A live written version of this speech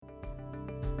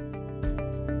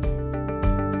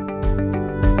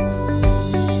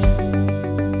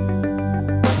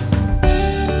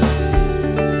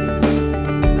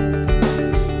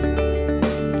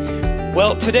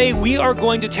Well, today we are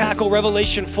going to tackle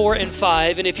Revelation 4 and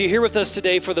 5. And if you're here with us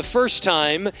today for the first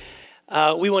time,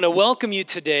 we want to welcome you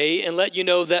today and let you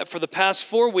know that for the past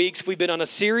 4 weeks, we've been on a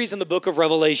series in the book of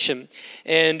Revelation.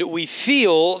 And we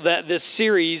feel that this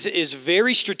series is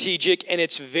very strategic and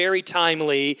it's very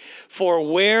timely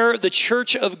for where the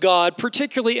church of God,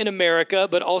 particularly in America,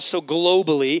 but also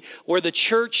globally, where the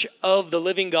church of the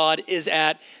living God is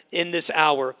at in this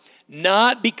hour.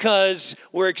 Not because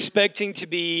we're expecting to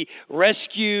be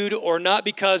rescued or not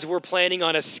because we're planning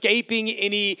on escaping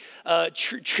any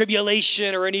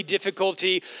tribulation or any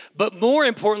difficulty, but more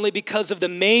importantly because of the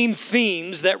main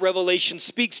themes that Revelation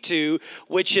speaks to,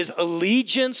 which is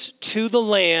allegiance to the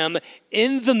Lamb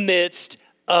in the midst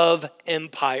of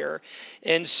empire.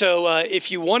 And so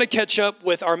if you want to catch up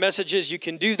with our messages, you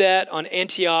can do that on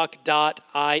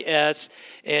antioch.is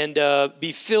and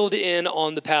be filled in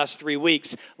on the past 3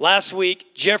 weeks. Last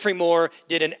week, Jeffrey Moore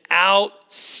did an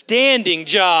outstanding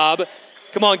job.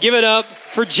 Come on, give it up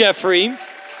for Jeffrey.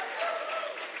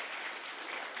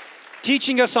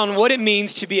 Teaching us on what it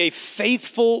means to be a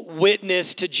faithful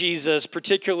witness to Jesus,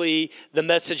 particularly the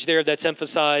message there that's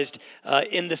emphasized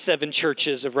in the 7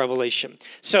 churches of Revelation.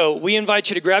 So we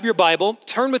invite you to grab your Bible,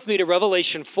 turn with me to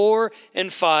Revelation 4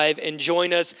 and 5, and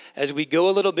join us as we go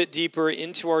a little bit deeper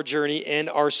into our journey and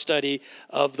our study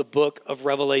of the book of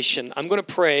Revelation. I'm going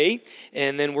to pray,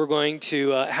 and then we're going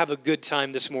to have a good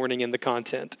time this morning in the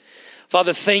content.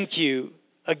 Father, thank you.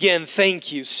 Again,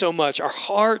 thank you so much. Our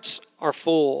hearts are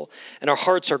full and our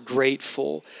hearts are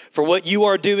grateful for what you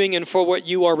are doing and for what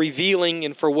you are revealing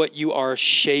and for what you are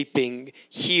shaping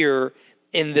here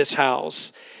in this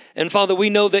house. And Father,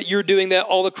 we know that you're doing that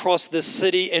all across this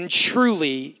city, and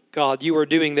truly, God, you are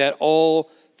doing that all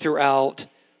throughout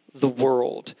the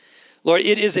world. Lord,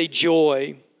 it is a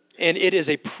joy and it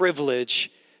is a privilege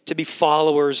to be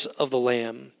followers of the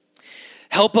Lamb.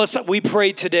 Help us, we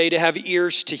pray today, to have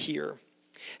ears to hear.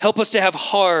 Help us to have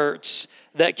hearts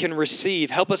that can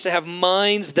receive. Help us to have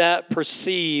minds that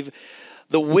perceive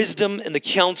the wisdom and the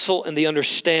counsel and the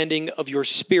understanding of your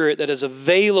Spirit that is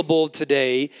available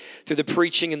today through the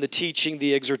preaching and the teaching,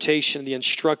 the exhortation, the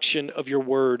instruction of your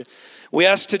word. We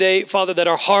ask today, Father, that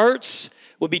our hearts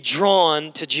would be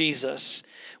drawn to Jesus.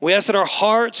 We ask that our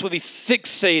hearts would be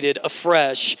fixated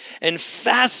afresh and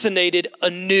fascinated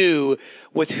anew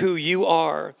with who you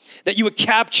are, that you would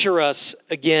capture us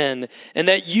again, and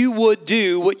that you would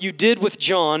do what you did with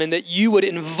John, and that you would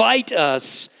invite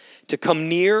us to come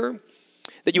near,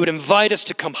 that you would invite us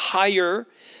to come higher,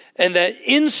 and that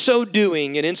in so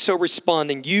doing and in so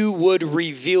responding, you would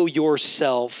reveal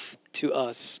yourself to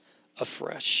us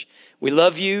afresh. We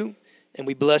love you, and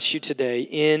we bless you today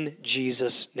in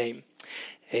Jesus' name.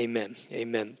 Amen.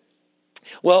 Amen.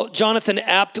 Well, Jonathan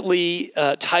aptly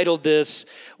titled this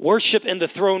Worship in the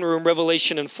Throne Room,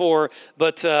 Revelation and 4,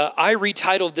 but I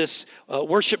retitled this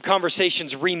Worship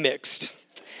Conversations Remixed.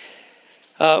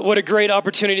 What a great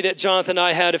opportunity that Jonathan and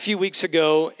I had a few weeks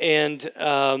ago, and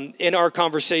in our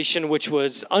conversation, which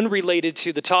was unrelated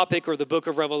to the topic or the book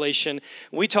of Revelation,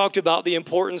 we talked about the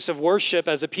importance of worship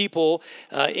as a people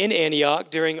in Antioch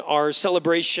during our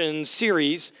celebration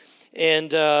series.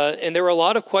 And there were a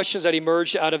lot of questions that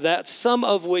emerged out of that, some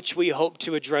of which we hope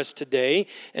to address today.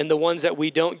 And the ones that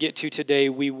we don't get to today,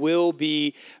 we will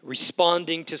be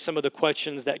responding to some of the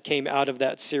questions that came out of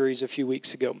that series a few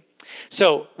weeks ago.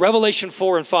 So Revelation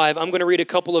 4 and 5, I'm going to read a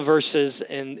couple of verses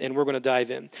and we're going to dive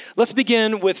in. Let's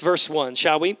begin with verse 1,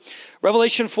 shall we?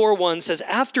 Revelation 4:1 says,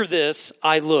 "After this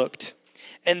I looked,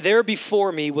 and there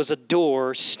before me was a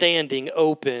door standing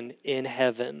open in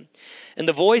heaven. And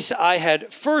the voice I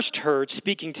had first heard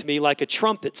speaking to me like a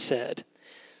trumpet said,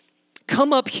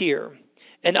 'Come up here,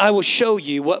 and I will show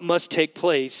you what must take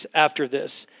place after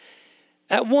this.'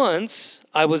 At once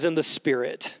I was in the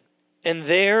Spirit, and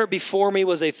there before me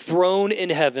was a throne in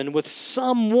heaven with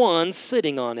someone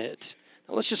sitting on it."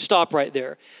 Now let's just stop right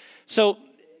there. So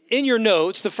in your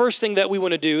notes, the first thing that we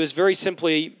want to do is very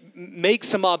simply make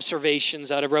some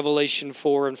observations out of Revelation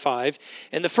 4 and 5.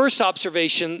 And the first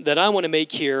observation that I want to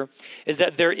make here is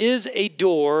that there is a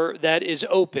door that is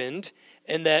opened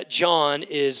and that John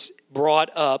is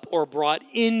brought up or brought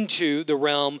into the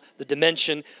realm, the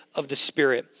dimension of the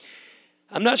Spirit.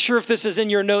 I'm not sure if this is in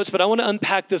your notes, but I want to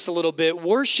unpack this a little bit.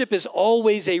 Worship is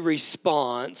always a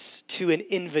response to an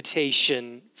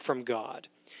invitation from God.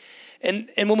 And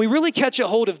when we really catch a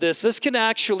hold of this can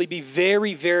actually be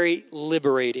very, very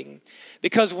liberating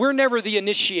because we're never the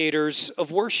initiators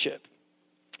of worship.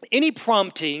 Any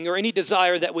prompting or any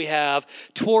desire that we have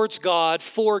towards God,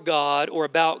 for God, or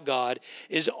about God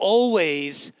is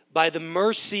always by the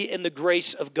mercy and the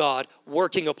grace of God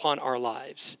working upon our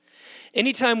lives.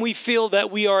 Anytime we feel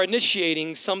that we are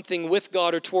initiating something with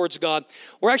God or towards God,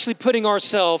 we're actually putting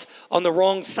ourselves on the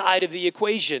wrong side of the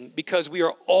equation, because we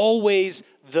are always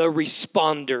the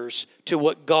responders to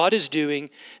what God is doing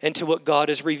and to what God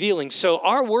is revealing. So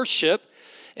our worship,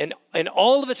 and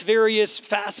all of its various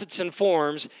facets and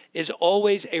forms, is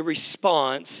always a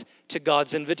response to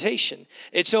God's invitation.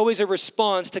 It's always a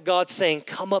response to God saying,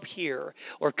 come up here,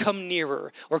 or come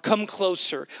nearer, or come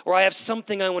closer, or I have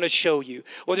something I want to show you,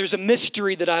 or there's a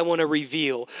mystery that I want to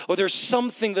reveal, or there's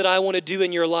something that I want to do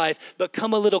in your life, but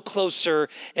come a little closer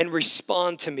and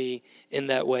respond to me in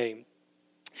that way.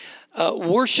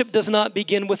 Worship does not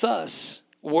begin with us.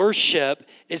 Worship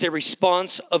is a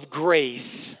response of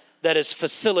grace that is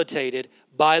facilitated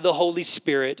by the Holy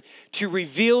Spirit to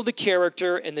reveal the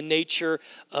character and the nature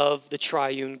of the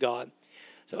triune God.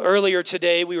 So earlier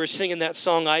today, we were singing that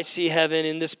song, I See Heaven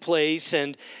in this place,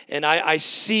 and I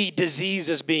see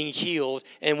diseases being healed.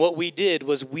 And what we did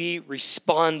was we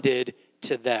responded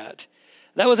to that.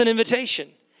 That was an invitation.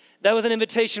 That was an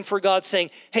invitation for God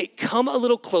saying, hey, come a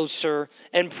little closer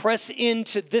and press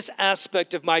into this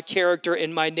aspect of my character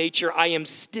and my nature. I am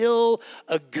still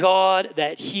a God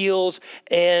that heals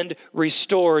and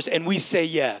restores. And we say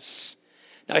yes.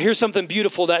 Now, here's something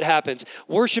beautiful that happens.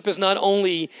 Worship is not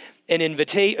only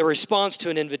a response to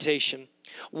an invitation.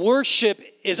 Worship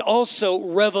is also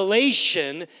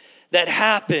revelation that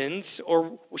happens,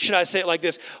 or should I say it like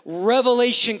this?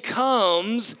 Revelation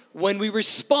comes when we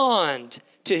respond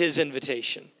to his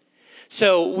invitation.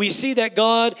 So we see that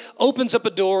God opens up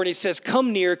a door and he says,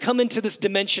 come near, come into this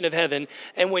dimension of heaven.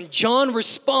 And when John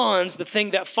responds, the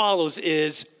thing that follows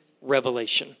is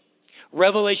revelation.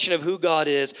 Revelation of who God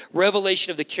is,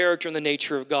 revelation of the character and the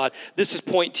nature of God. This is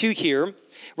point 2 here.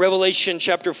 Revelation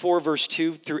chapter 4, verse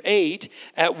 2 through 8.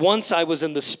 At once I was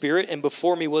in the Spirit, and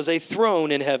before me was a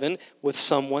throne in heaven with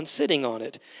someone sitting on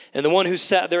it. And the one who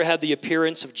sat there had the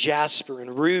appearance of jasper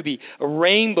and ruby, a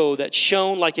rainbow that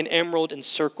shone like an emerald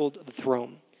encircled the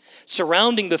throne.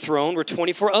 Surrounding the throne were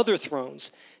 24 other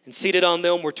thrones, and seated on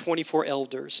them were 24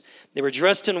 elders. They were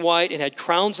dressed in white and had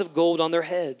crowns of gold on their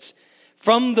heads.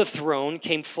 From the throne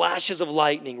came flashes of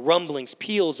lightning, rumblings,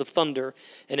 peals of thunder,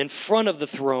 and in front of the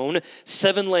throne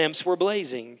 7 lamps were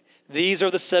blazing. These are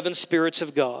the 7 spirits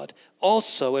of God.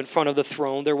 Also in front of the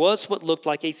throne there was what looked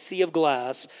like a sea of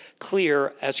glass,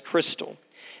 clear as crystal.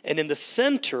 And in the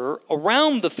center,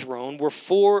 around the throne, were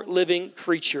 4 living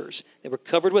creatures. They were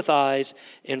covered with eyes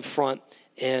in front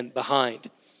and behind.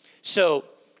 So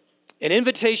an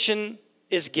invitation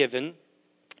is given.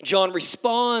 John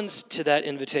responds to that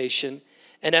invitation.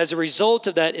 And as a result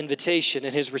of that invitation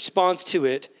and his response to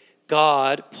it,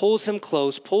 God pulls him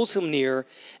close, pulls him near,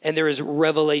 and there is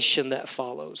revelation that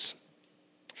follows.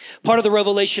 Part of the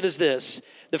revelation is this.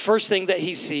 The first thing that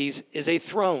he sees is a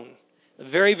throne.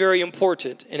 Very, very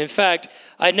important. And in fact,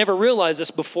 I'd never realized this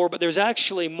before, but there's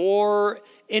actually more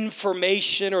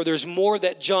information, or there's more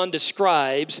that John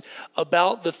describes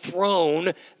about the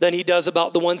throne than he does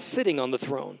about the one sitting on the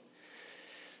throne.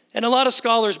 And a lot of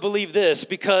scholars believe this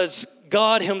because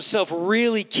God himself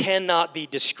really cannot be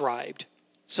described.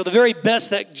 So the very best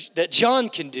that John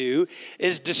can do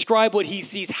is describe what he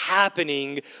sees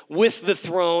happening with the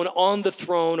throne, on the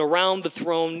throne, around the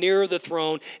throne, near the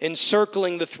throne,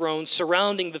 encircling the throne,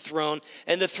 surrounding the throne.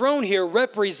 And the throne here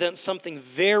represents something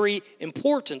very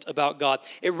important about God.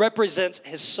 It represents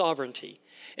his sovereignty.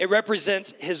 It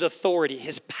represents his authority,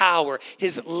 his power,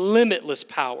 his limitless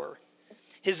power.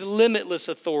 His limitless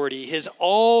authority, his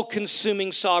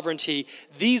all-consuming sovereignty.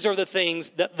 These are the things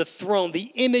that the throne,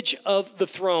 the image of the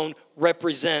throne,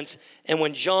 represents. And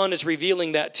when John is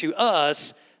revealing that to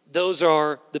us, those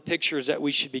are the pictures that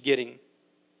we should be getting.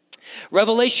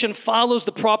 Revelation follows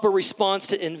the proper response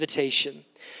to invitation.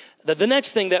 The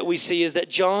next thing that we see is that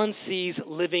John sees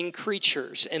living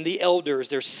creatures and the elders.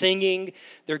 They're singing,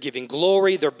 they're giving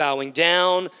glory, they're bowing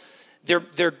down,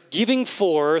 they're giving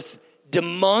forth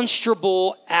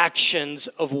demonstrable actions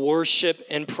of worship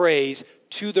and praise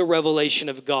to the revelation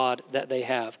of God that they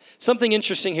have. Something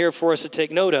interesting here for us to take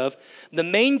note of. The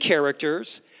main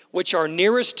characters, which are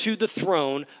nearest to the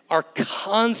throne, are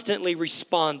constantly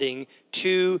responding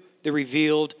to the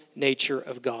revealed nature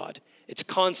of God. It's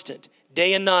constant,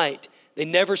 day and night. They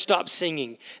never stop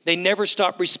singing. They never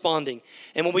stop responding.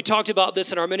 And when we talked about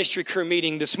this in our ministry crew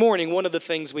meeting this morning, one of the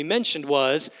things we mentioned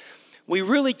was we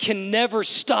really can never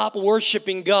stop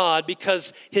worshiping God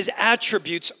because his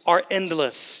attributes are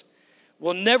endless.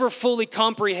 We'll never fully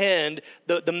comprehend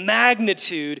the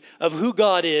magnitude of who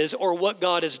God is or what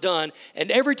God has done. And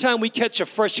every time we catch a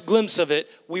fresh glimpse of it,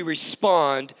 we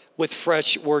respond with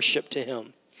fresh worship to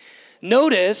him.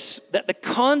 Notice that the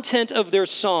content of their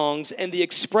songs and the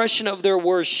expression of their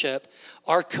worship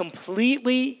are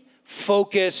completely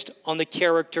focused on the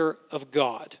character of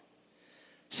God.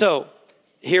 So,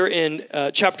 here in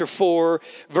chapter 4,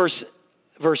 verse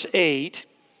 8,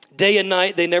 day and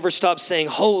night they never stop saying,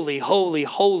 "Holy, holy,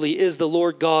 holy is the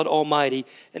Lord God Almighty."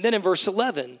 And then in verse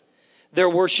 11, their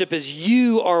worship is,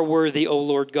 "You are worthy, O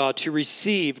Lord God, to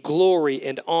receive glory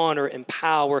and honor and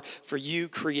power, for you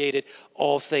created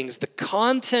all things." The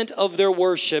content of their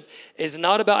worship is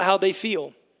not about how they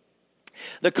feel.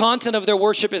 The content of their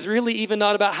worship is really even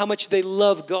not about how much they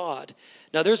love God.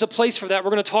 Now, there's a place for that.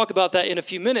 We're going to talk about that in a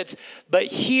few minutes. But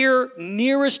here,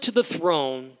 nearest to the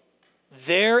throne,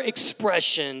 their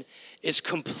expression is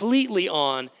completely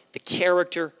on the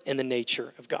character and the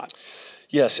nature of God.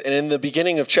 Yes, and in the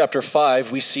beginning of chapter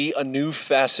 5, we see a new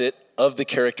facet of the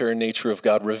character and nature of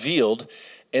God revealed.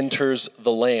 Enters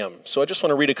the Lamb. So I just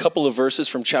want to read a couple of verses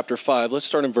from chapter 5. Let's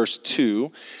start in verse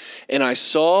 2. "And I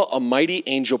saw a mighty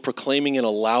angel proclaiming in a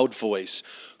loud voice,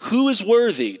 'Who is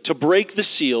worthy to break the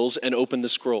seals and open the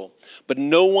scroll?' But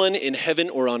no one in heaven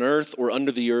or on earth or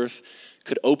under the earth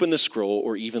could open the scroll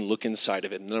or even look inside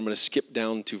of it." And then I'm going to skip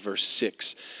down to verse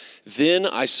 6. "Then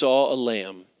I saw a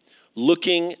lamb,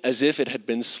 looking as if it had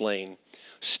been slain,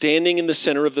 standing in the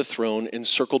center of the throne,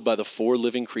 encircled by the 4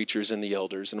 living creatures and the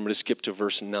elders." And I'm going to skip to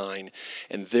verse 9.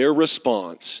 "And their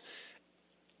response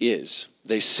is,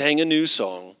 they sang a new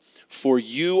song, 'For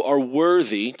you are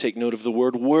worthy,'" take note of the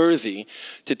word worthy,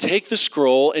 "'to take the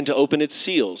scroll and to open its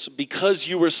seals, because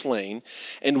you were slain,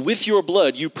 and with your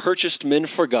blood you purchased men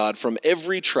for God from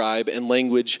every tribe and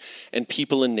language and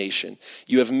people and nation.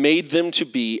 You have made them to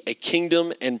be a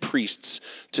kingdom and priests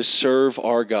to serve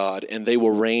our God, and they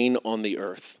will reign on the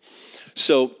earth.'"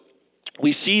 So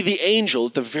we see the angel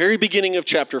at the very beginning of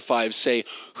chapter 5 say,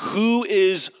 "Who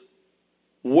is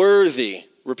worthy?"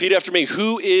 Repeat after me.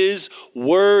 Who is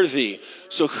worthy?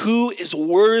 So who is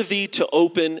worthy to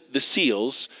open the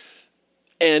seals?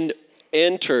 And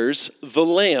enters the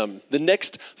Lamb, the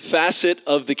next facet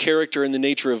of the character and the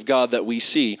nature of God that we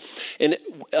see. And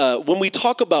when we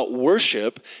talk about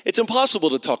worship, it's impossible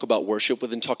to talk about worship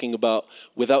without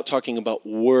talking about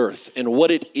worth and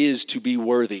what it is to be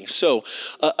worthy. So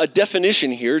a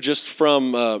definition here, just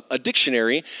from a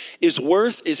dictionary, is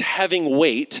worth is having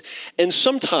weight. And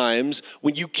sometimes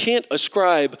when you can't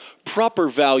ascribe proper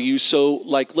value, so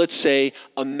like let's say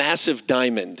a massive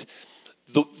diamond,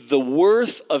 the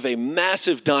worth of a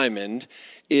massive diamond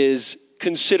is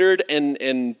considered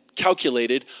and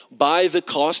calculated by the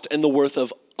cost and the worth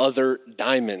of other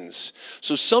diamonds.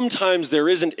 So sometimes there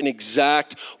isn't an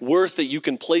exact worth that you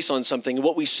can place on something. And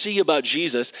what we see about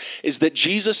Jesus is that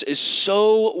Jesus is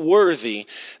so worthy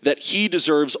that he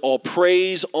deserves all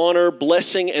praise, honor,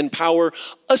 blessing, and power,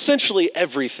 essentially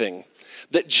everything.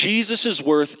 That Jesus'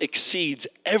 worth exceeds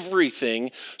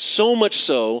everything, so much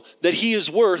so that he is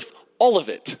worth all of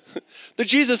it. That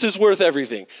Jesus is worth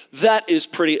everything. That is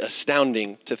pretty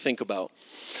astounding to think about.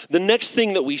 The next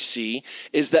thing that we see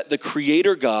is that the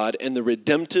Creator God and the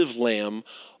redemptive Lamb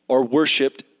are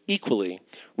worshiped equally.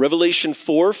 Revelation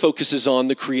 4 focuses on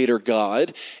the Creator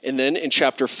God, and then in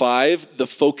chapter 5, the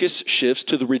focus shifts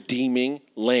to the redeeming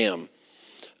Lamb.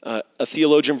 A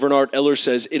theologian, Bernard Eller,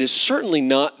 says, "It is certainly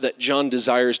not that John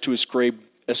desires to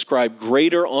ascribe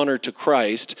greater honor to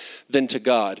Christ than to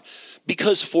God,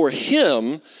 because for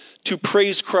him to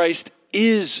praise Christ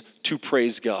is to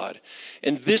praise God."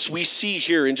 And this we see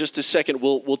here in just a second,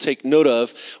 we'll take note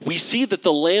of. We see that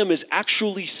the Lamb is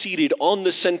actually seated on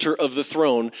the center of the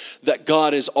throne that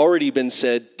God has already been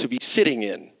said to be sitting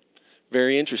in.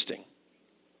 Very interesting.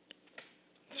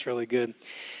 That's really good.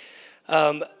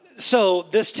 So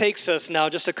this takes us now,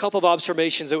 just a couple of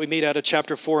observations that we made out of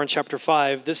chapter 4 and chapter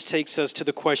 5. This takes us to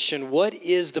the question, what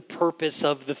is the purpose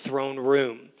of the throne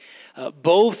room?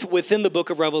 Both within the book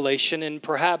of Revelation and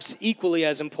perhaps equally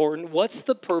as important, what's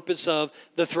the purpose of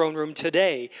the throne room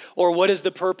today? Or what is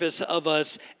the purpose of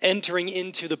us entering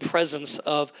into the presence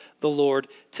of the Lord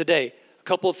today? A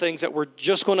couple of things that we're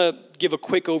just going to give a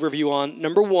quick overview on.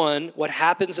 Number one, what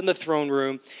happens in the throne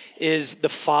room is the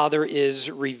Father is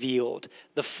revealed.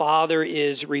 The Father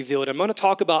is revealed. I'm going to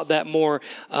talk about that more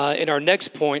in our next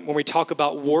point when we talk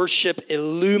about worship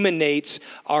illuminates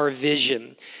our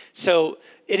vision. So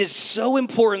it is so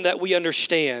important that we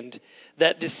understand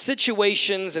that the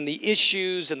situations and the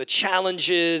issues and the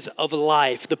challenges of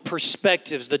life, the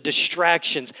perspectives, the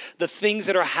distractions, the things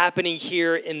that are happening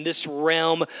here in this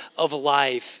realm of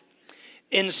life,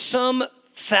 in some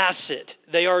facet.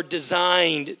 They are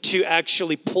designed to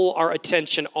actually pull our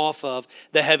attention off of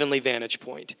the heavenly vantage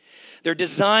point. They're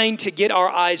designed to get our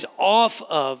eyes off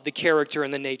of the character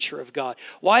and the nature of God.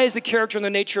 Why is the character and the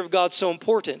nature of God so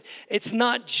important? It's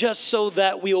not just so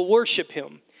that we'll worship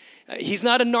him. He's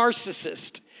not a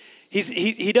narcissist.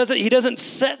 He doesn't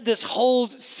set this whole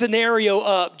scenario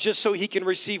up just so he can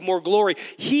receive more glory.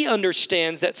 He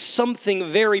understands that something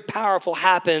very powerful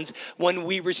happens when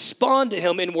we respond to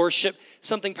him in worship.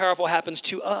 Something powerful happens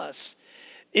to us.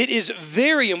 It is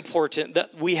very important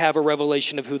that we have a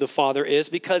revelation of who the Father is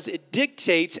because it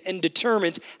dictates and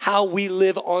determines how we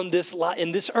live on this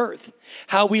in this earth,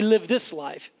 how we live this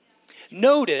life.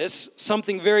 Notice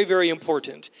something very, very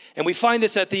important, and we find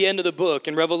this at the end of the book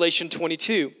in Revelation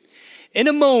 22. In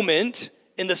a moment,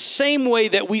 in the same way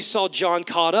that we saw John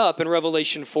caught up in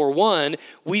Revelation 4:1,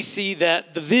 we see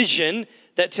that the vision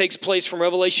that takes place from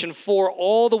Revelation 4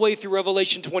 all the way through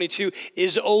Revelation 22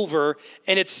 is over.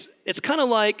 And it's kind of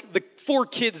like the 4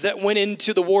 kids that went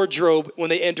into the wardrobe when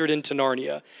they entered into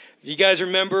Narnia. If you guys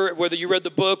remember, whether you read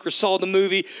the book or saw the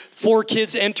movie, 4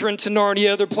 kids enter into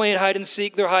Narnia. They're playing hide and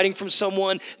seek. They're hiding from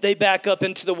someone. They back up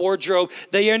into the wardrobe.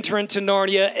 They enter into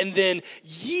Narnia, and then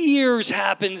years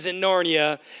happens in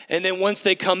Narnia. And then once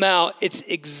they come out, it's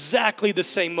exactly the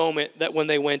same moment that when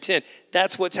they went in.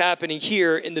 That's what's happening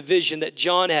here in the vision that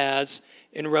John has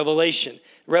in Revelation.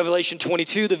 Revelation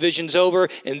 22, the vision's over,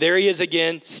 and there he is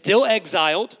again, still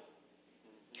exiled,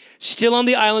 still on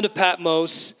the island of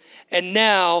Patmos, and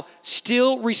now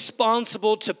still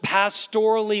responsible to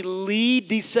pastorally lead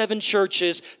these 7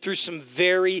 churches through some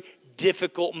very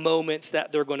difficult moments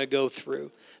that they're going to go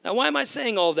through. Now, why am I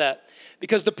saying all that?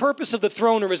 Because the purpose of the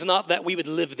throne room is not that we would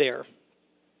live there.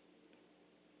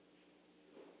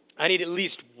 I need at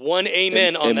least one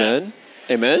amen on that.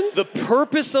 Amen. The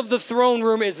purpose of the throne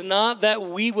room is not that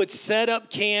we would set up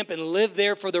camp and live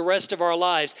there for the rest of our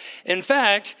lives. In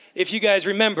fact, if you guys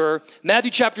remember,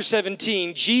 Matthew chapter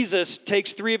 17, Jesus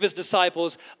takes 3 of his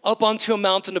disciples up onto a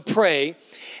mountain to pray,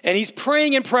 and he's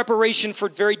praying in preparation for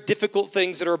very difficult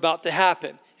things that are about to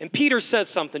happen. And Peter says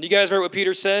something. You guys remember what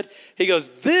Peter said? He goes,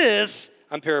 "This,"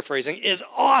 I'm paraphrasing, "is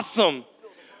awesome.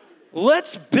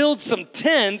 Let's build some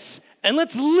tents and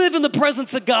let's live in the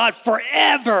presence of God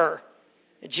forever."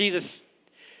 And Jesus,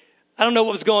 I don't know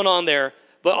what was going on there,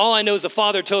 but all I know is the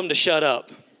Father told him to shut up.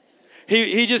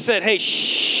 He just said, "Hey,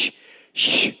 shh,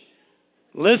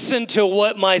 listen to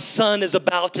what my son is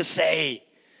about to say."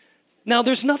 Now,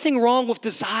 there's nothing wrong with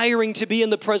desiring to be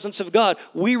in the presence of God.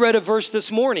 We read a verse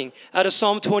this morning out of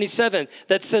Psalm 27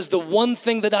 that says, "The one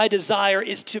thing that I desire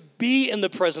is to be in the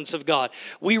presence of God."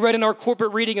 We read in our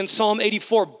corporate reading in Psalm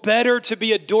 84, "Better to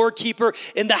be a doorkeeper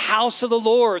in the house of the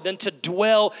Lord than to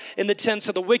dwell in the tents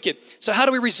of the wicked." So how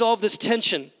do we resolve this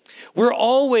tension?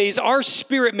 Our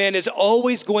spirit man is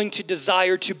always going to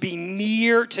desire to be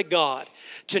near to God,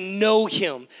 to know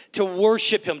him, to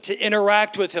worship him, to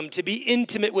interact with him, to be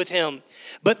intimate with him.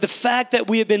 But the fact that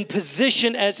we have been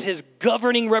positioned as his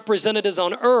governing representatives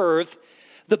on earth,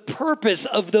 the purpose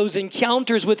of those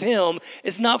encounters with him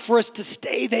is not for us to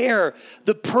stay there.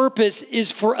 The purpose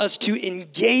is for us to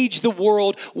engage the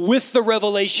world with the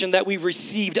revelation that we've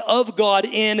received of God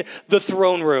in the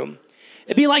throne room.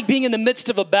 It'd be like being in the midst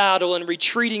of a battle and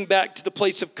retreating back to the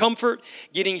place of comfort,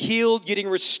 getting healed, getting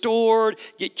restored,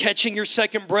 catching your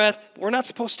second breath. We're not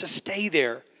supposed to stay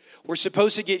there. We're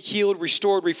supposed to get healed,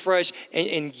 restored, refreshed, and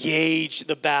engage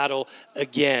the battle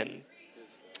again.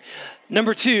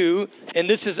 Number 2, and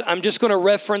I'm just going to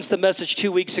reference the message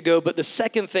 2 weeks ago, but the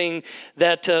second thing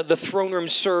that the throne room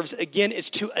serves, again,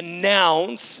 is to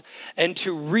announce and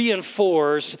to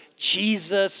reinforce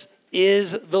Jesus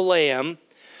is the Lamb.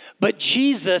 But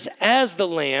Jesus, as the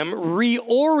Lamb,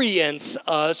 reorients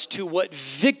us to what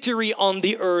victory on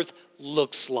the earth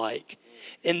looks like.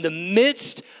 In the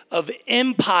midst of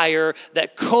empire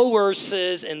that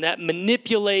coerces and that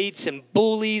manipulates and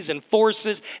bullies and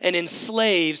forces and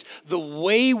enslaves, the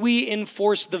way we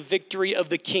enforce the victory of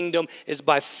the kingdom is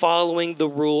by following the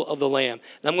rule of the Lamb.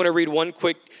 And I'm going to read one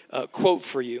quick quote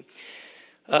for you.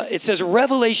 It says,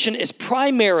 "Revelation is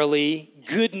primarily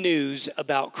good news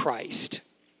about Christ."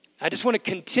 I just want to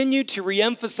continue to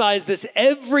reemphasize this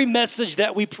every message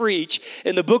that we preach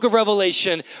in the book of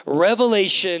Revelation.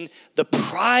 Revelation, the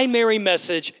primary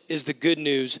message is the good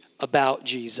news about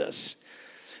Jesus,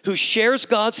 who shares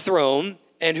God's throne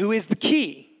and who is the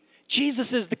key.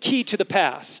 Jesus is the key to the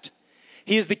past.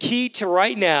 He is the key to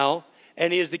right now,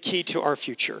 and he is the key to our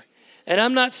future. And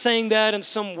I'm not saying that in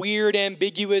some weird,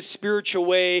 ambiguous, spiritual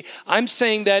way. I'm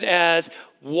saying that as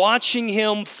watching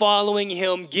him, following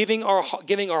him, giving our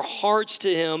hearts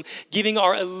to him, giving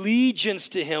our allegiance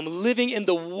to him, living in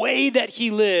the way that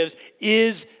he lives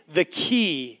is the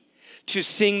key to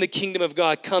seeing the kingdom of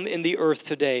God come in the earth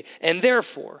today. And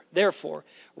therefore,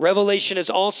 Revelation is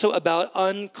also about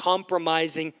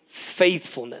uncompromising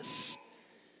faithfulness.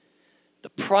 The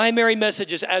primary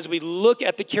message is as we look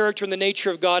at the character and the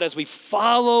nature of God, as we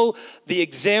follow the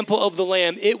example of the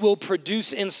Lamb, it will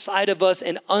produce inside of us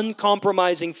an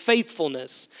uncompromising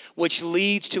faithfulness, which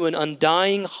leads to an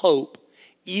undying hope,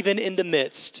 even in the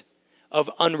midst of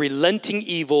unrelenting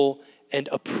evil and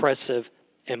oppressive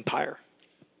empire.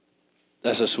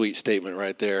 That's a sweet statement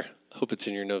right there. I hope it's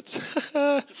in your notes.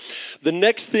 The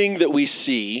next thing that we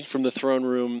see from the throne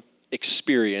room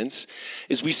experience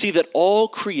is we see that all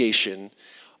creation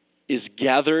is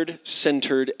gathered,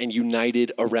 centered, and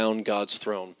united around God's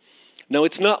throne. Now,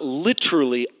 it's not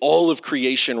literally all of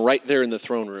creation right there in the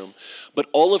throne room, but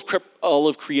all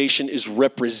of creation is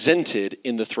represented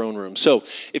in the throne room. So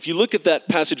if you look at that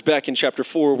passage back in chapter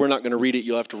 4, we're not going to read it,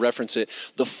 you'll have to reference it.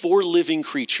 The 4 living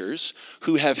creatures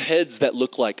who have heads that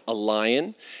look like a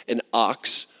lion, an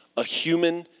ox, a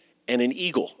human, and an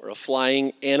eagle, or a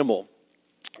flying animal.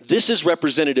 This is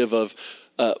representative of,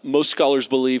 most scholars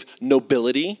believe,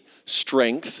 nobility,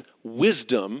 strength,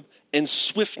 wisdom, and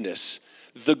swiftness,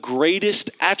 the greatest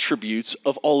attributes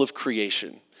of all of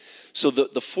creation. So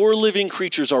the 4 living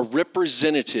creatures are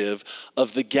representative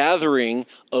of the gathering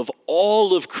of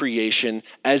all of creation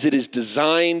as it is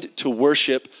designed to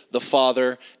worship the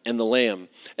Father and the Lamb.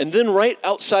 And then right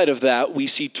outside of that, we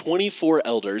see 24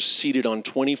 elders seated on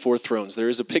 24 thrones. There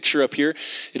is a picture up here.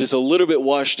 It is a little bit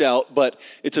washed out, but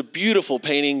it's a beautiful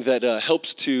painting that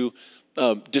helps to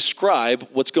describe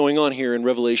what's going on here in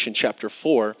Revelation chapter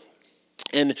 4.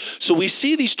 And so we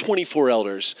see these 24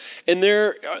 elders, and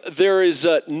there is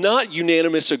not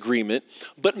unanimous agreement,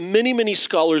 but many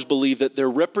scholars believe that they're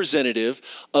representative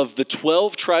of the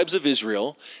 12 tribes of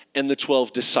Israel and the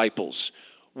 12 disciples,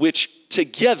 which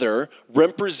together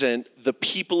represent the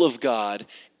people of God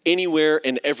anywhere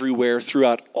and everywhere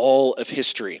throughout all of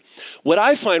history. What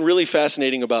I find really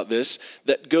fascinating about this,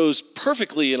 that goes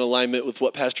perfectly in alignment with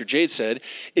what Pastor Jade said,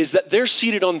 is that they're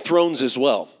seated on thrones as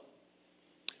well.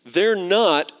 They're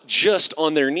not just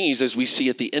on their knees, as we see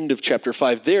at the end of chapter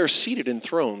 5. They're seated in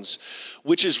thrones,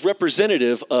 which is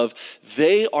representative of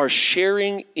they are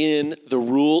sharing in the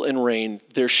rule and reign.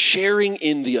 They're sharing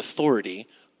in the authority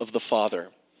of the Father,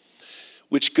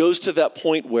 which goes to that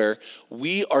point where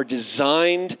we are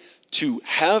designed to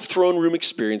have throne room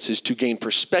experiences, to gain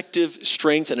perspective,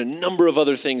 strength, and a number of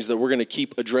other things that we're going to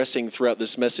keep addressing throughout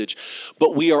this message.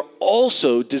 But we are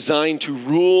also designed to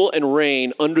rule and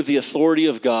reign under the authority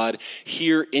of God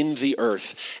here in the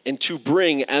earth, and to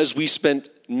bring, as we spent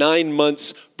 9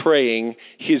 months praying,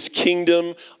 his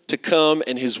kingdom to come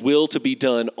and his will to be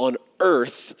done on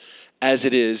earth as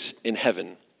it is in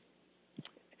heaven.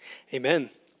 Amen.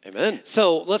 Amen.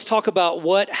 So let's talk about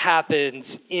what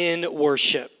happens in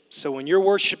worship. So when you're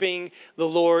worshiping the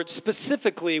Lord,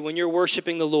 specifically when you're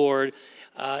worshiping the Lord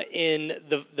in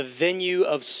the venue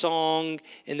of song,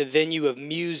 in the venue of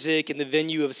music, in the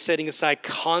venue of setting aside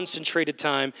concentrated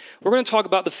time, we're going to talk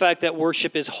about the fact that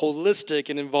worship is holistic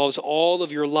and involves all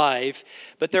of your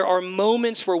life. But there are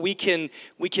moments where we can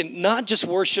not just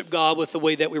worship God with the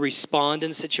way that we respond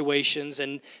in situations,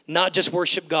 and not just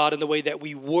worship God in the way that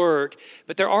we work,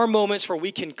 but there are moments where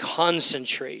we can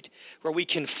concentrate, where we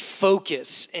can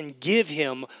focus and give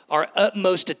him our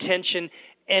utmost attention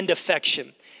and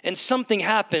affection. And something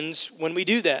happens when we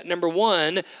do that. Number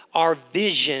one, our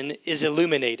vision is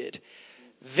illuminated.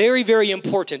 Very, very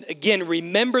important. Again,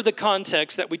 remember the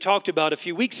context that we talked about a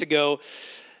few weeks ago.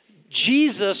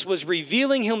 Jesus was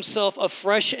revealing himself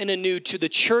afresh and anew to the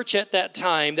church at that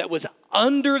time that was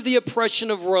under the oppression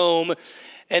of Rome,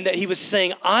 and that he was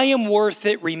saying, I am worth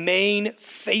it, remain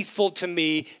faithful to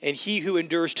me, and he who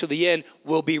endures to the end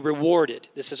will be rewarded.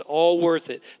 This is all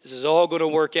worth it. This is all going to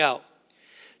work out.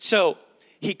 So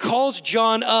he calls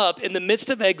John up in the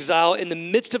midst of exile, in the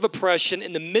midst of oppression,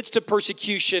 in the midst of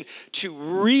persecution, to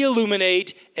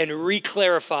re-illuminate and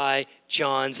re-clarify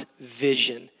John's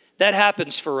vision. That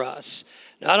happens for us.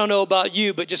 Now, I don't know about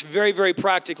you, but just very, very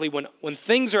practically, when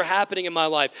things are happening in my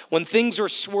life, when things are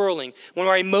swirling, when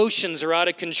our emotions are out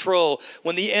of control,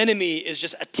 when the enemy is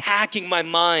just attacking my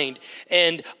mind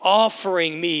and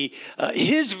offering me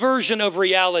his version of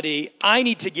reality, I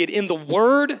need to get in the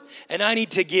Word and I need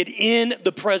to get in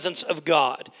the presence of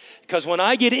God. Because when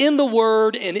I get in the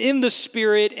Word and in the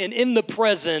Spirit and in the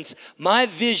presence, my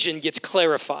vision gets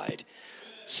clarified.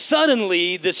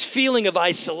 suddenly this feeling of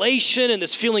isolation and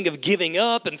this feeling of giving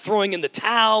up and throwing in the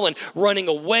towel and running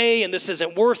away and this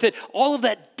isn't worth it, all of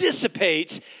that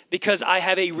dissipates because I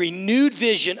have a renewed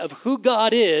vision of who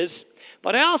God is,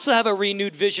 but I also have a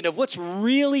renewed vision of what's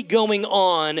really going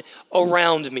on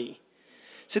around me.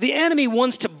 So the enemy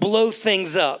wants to blow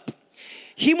things up.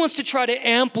 He wants to try to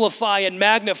amplify and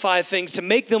magnify things to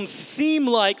make them seem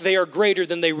like they are greater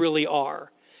than they really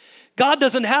are. God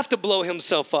doesn't have to blow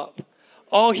himself up.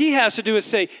 All he has to do is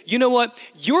say, you know what?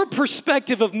 Your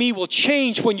perspective of me will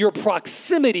change when your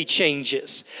proximity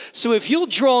changes. So if you'll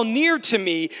draw near to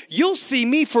me, you'll see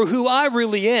me for who I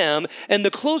really am. And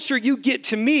the closer you get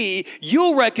to me,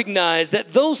 you'll recognize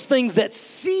that those things that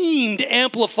seemed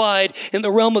amplified in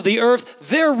the realm of the earth,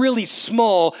 they're really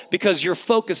small because you're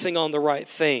focusing on the right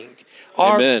thing.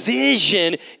 Our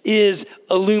vision is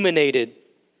illuminated.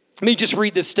 Let me just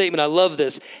read this statement. I love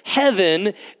this.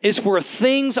 Heaven is where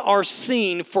things are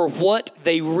seen for what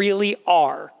they really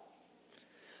are.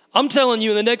 I'm telling you,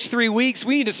 in the next 3 weeks,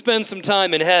 we need to spend some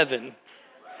time in heaven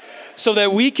so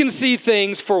that we can see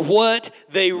things for what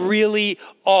they really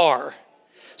are.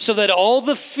 So that all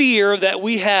the fear that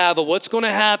we have of what's going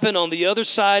to happen on the other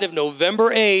side of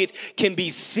November 8th can be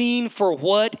seen for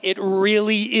what it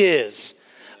really is.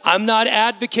 I'm not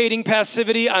advocating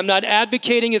passivity. I'm not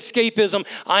advocating escapism.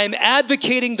 I'm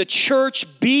advocating the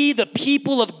church be the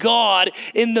people of God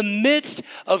in the midst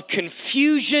of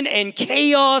confusion and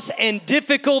chaos and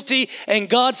difficulty and,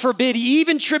 God forbid,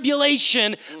 even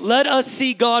tribulation. Let us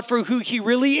see God for who he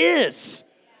really is.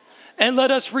 And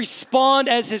let us respond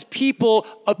as his people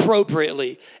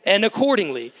appropriately and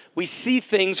accordingly. We see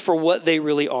things for what they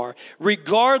really are,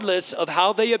 regardless of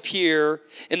how they appear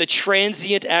in the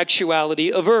transient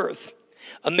actuality of earth.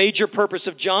 A major purpose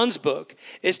of John's book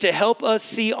is to help us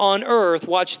see on earth,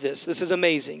 watch this is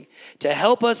amazing, to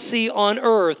help us see on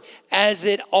earth as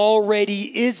it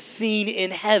already is seen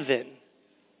in heaven.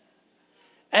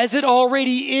 As it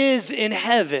already is in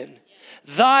heaven.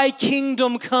 Thy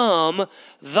kingdom come,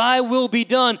 thy will be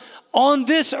done on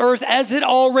this earth as it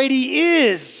already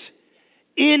is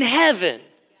in heaven.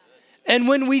 And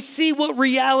when we see what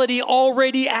reality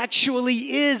already actually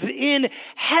is in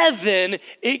heaven,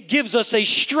 it gives us a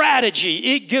strategy.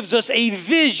 It gives us a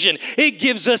vision. It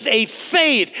gives us a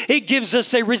faith. It gives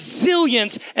us a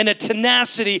resilience and a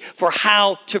tenacity for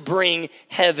how to bring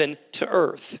heaven to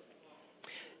earth.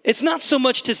 It's not so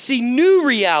much to see new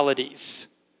realities,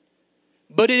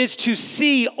 but it is to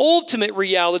see ultimate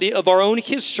reality of our own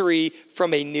history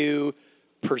from a new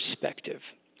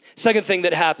perspective. Second thing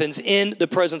that happens in the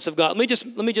presence of God.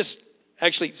 Let me just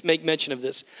actually make mention of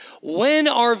this. When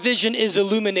our vision is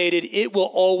illuminated, it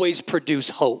will always produce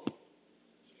hope.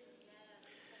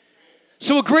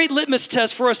 So a great litmus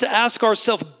test for us to ask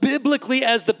ourselves biblically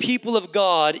as the people of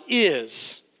God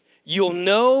is, you'll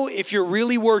know if you're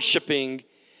really worshiping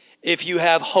if you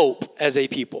have hope as a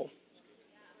people.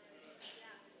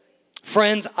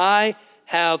 Friends, I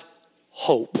have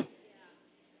hope.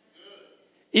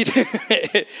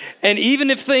 And even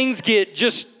if things get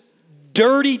just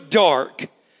dirty dark,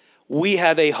 we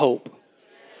have a hope.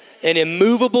 An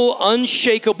immovable,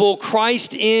 unshakable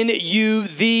Christ in you,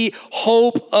 the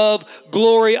hope of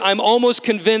glory. I'm almost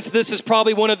convinced this is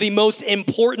probably one of the most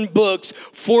important books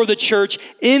for the church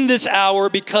in this hour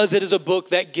because it is a book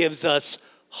that gives us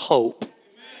hope.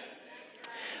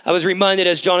 I was reminded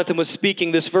as Jonathan was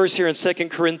speaking this verse here in 2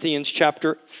 Corinthians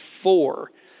chapter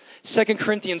 4. 2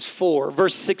 Corinthians 4,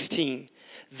 verse 16.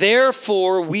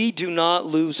 Therefore, we do not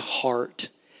lose heart.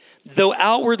 Though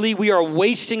outwardly we are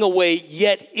wasting away,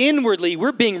 yet inwardly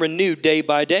we're being renewed day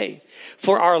by day.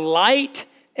 For our light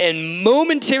and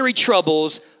momentary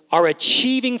troubles are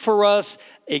achieving for us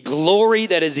a glory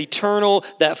that is eternal,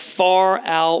 that far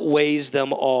outweighs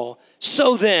them all.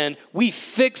 So then, we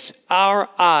fix our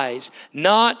eyes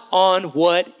not on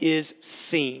what is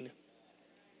seen.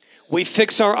 We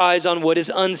fix our eyes on what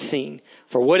is unseen.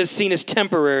 For what is seen is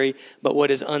temporary, but what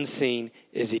is unseen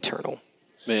is eternal.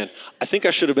 Man, I think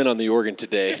I should have been on the organ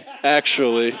today,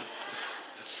 actually.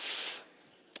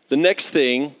 The next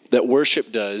thing that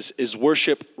worship does is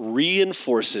worship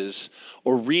reinforces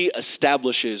or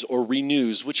reestablishes or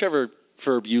renews, whichever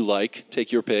verb you like,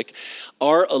 take your pick,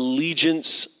 our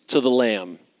allegiance to the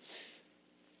Lamb.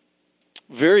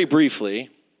 Very briefly,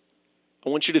 I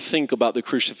want you to think about the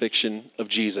crucifixion of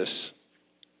Jesus.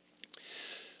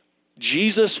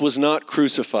 Jesus was not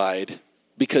crucified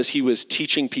because he was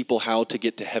teaching people how to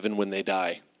get to heaven when they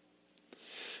die.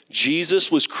 Jesus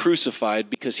was crucified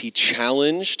because he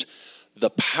challenged the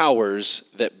powers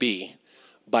that be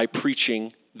by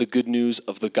preaching the good news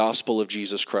of the gospel of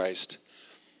Jesus Christ.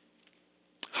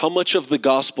 How much of the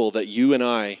gospel that you and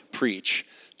I preach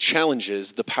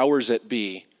challenges the powers that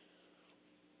be,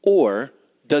 or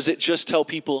does it just tell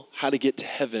people how to get to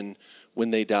heaven when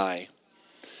they die?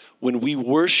 When we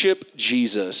worship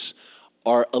Jesus,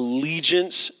 our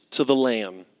allegiance to the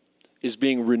Lamb is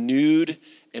being renewed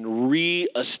and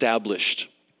reestablished.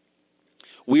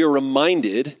 We are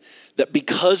reminded that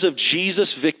because of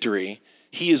Jesus' victory,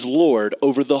 he is Lord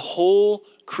over the whole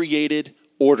created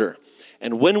order.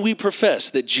 And when we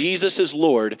profess that Jesus is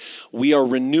Lord, we are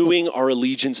renewing our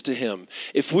allegiance to him.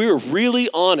 If we're really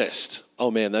honest,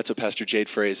 oh man, that's a Pastor Jade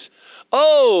phrase.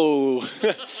 Oh,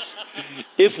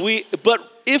 if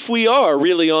we are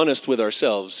really honest with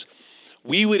ourselves,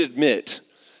 we would admit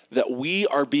that we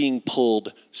are being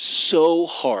pulled so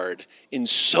hard in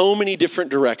so many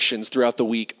different directions throughout the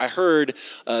week. I heard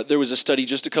there was a study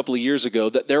just a couple of years ago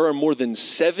that there are more than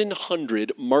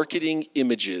 700 marketing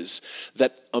images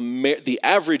that the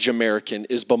average American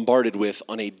is bombarded with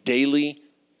on a daily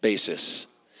basis.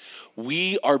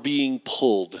 We are being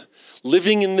pulled.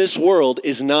 Living in this world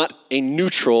is not a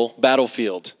neutral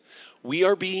battlefield. We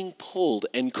are being pulled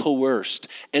and coerced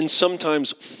and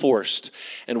sometimes forced.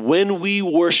 And when we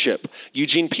worship,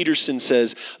 Eugene Peterson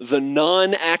says, the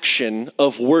non-action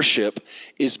of worship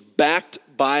is backed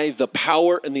by the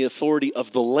power and the authority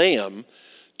of the Lamb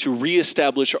to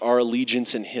reestablish our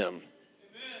allegiance in him.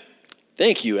 Amen.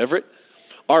 Thank you, Everett.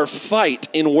 Our fight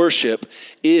in worship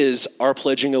is our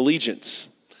pledging allegiance.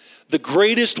 The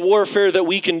greatest warfare that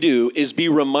we can do is be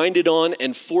reminded on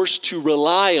and forced to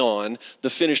rely on the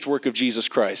finished work of Jesus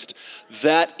Christ.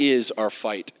 That is our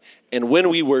fight. And when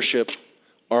we worship,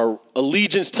 our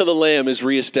allegiance to the Lamb is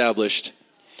reestablished.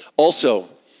 Also,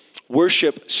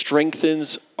 worship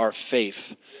strengthens our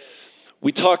faith.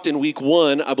 We talked in week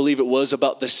 1, I believe it was,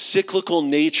 about the cyclical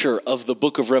nature of the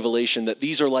book of Revelation, that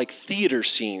these are like theater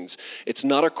scenes. It's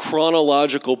not a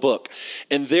chronological book.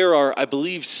 And there are, I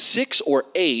believe, 6 or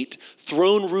 8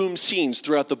 throne room scenes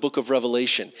throughout the book of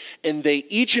Revelation. And they,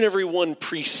 each and every one,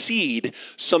 precede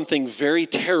something very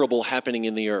terrible happening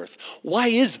in the earth. Why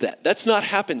is that? That's not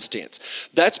happenstance.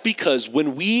 That's because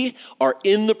when we are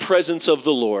in the presence of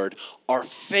the Lord, our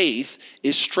faith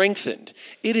is strengthened.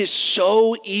 It is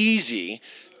so easy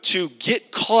to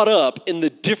get caught up in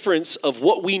the difference of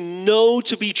what we know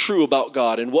to be true about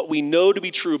God and what we know to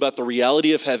be true about the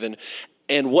reality of heaven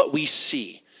and what we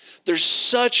see. There's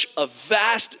such a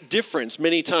vast difference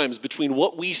many times between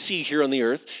what we see here on the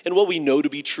earth and what we know to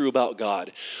be true about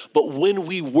God. But when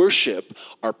we worship,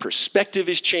 our perspective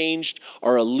is changed,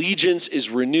 our allegiance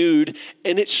is renewed,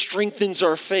 and it strengthens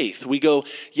our faith. We go,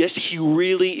 yes, he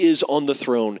really is on the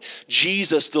throne.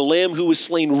 Jesus, the Lamb who was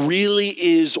slain, really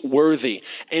is worthy.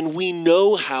 And we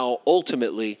know how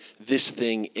ultimately this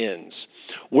thing ends.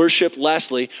 Worship,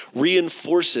 lastly,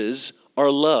 reinforces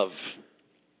our love.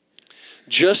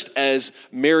 Just as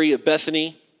Mary of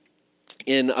Bethany,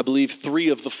 in, I believe, 3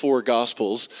 of the 4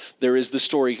 Gospels, there is the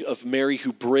story of Mary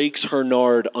who breaks her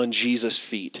nard on Jesus'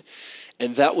 feet.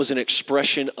 And that was an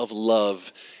expression of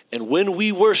love. And when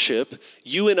we worship,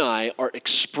 you and I are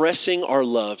expressing our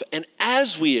love. And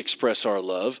as we express our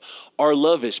love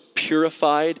is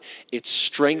purified, it's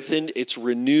strengthened, it's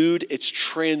renewed, it's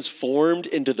transformed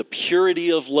into the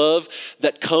purity of love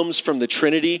that comes from the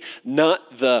Trinity,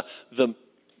 not the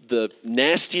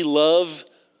nasty love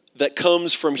that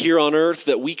comes from here on earth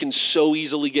that we can so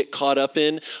easily get caught up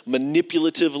in,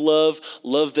 manipulative love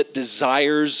that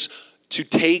desires to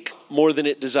take more than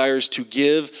it desires to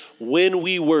give. When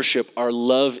we worship, our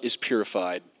love is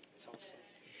purified.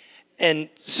 And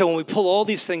so when we pull all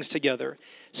these things together,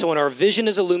 so when our vision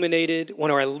is illuminated,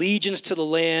 when our allegiance to the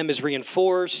Lamb is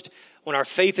reinforced, when our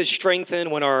faith is strengthened,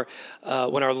 when our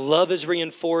love is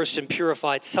reinforced and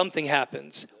purified, something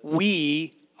happens.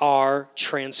 We are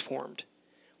transformed.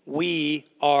 We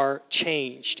are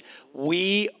changed.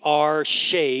 We are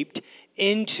shaped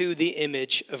into the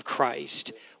image of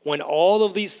Christ. When all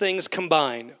of these things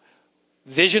combine,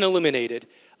 vision illuminated,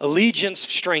 allegiance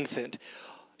strengthened,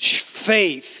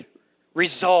 faith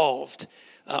resolved,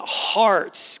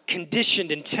 hearts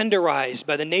conditioned and tenderized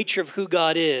by the nature of who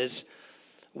God is,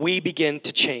 we begin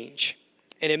to change.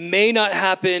 And it may not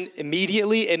happen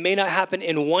immediately. It may not happen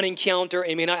in one encounter.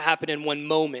 It may not happen in one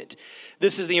moment.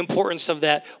 This is the importance of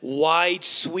that wide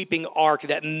sweeping arc,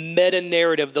 that meta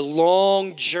narrative, the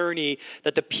long journey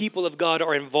that the people of God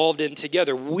are involved in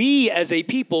together. We as a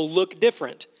people look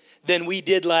different than we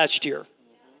did last year.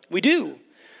 We do.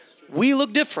 We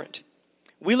look different.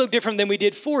 We look different than we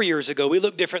did 4 years ago. We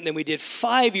look different than we did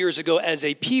 5 years ago as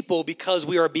a people because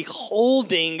we are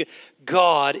beholding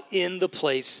God in the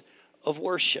place of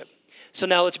worship. So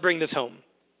now let's bring this home.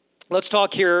 let's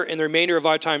talk here in the remainder of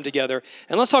our time together,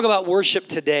 and let's talk about worship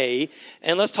today,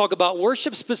 and let's talk about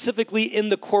worship specifically in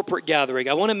the corporate gathering.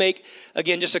 I want to make,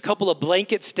 again, just a couple of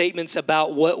blanket statements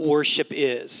about what worship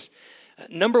is.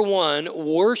 Number one,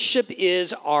 worship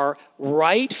is our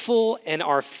rightful and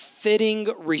our fitting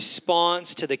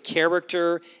response to the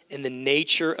character and the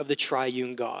nature of the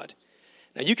triune God.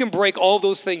 Now, you can break all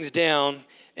those things down,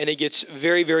 and it gets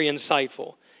very, very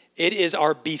insightful. It is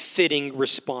our befitting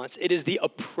response. It is the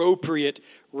appropriate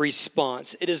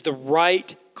response. It is the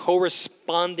right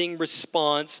corresponding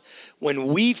response when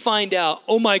we find out,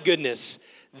 oh my goodness,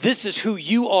 this is who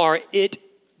you are. It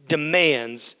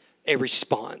demands a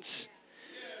response.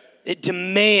 It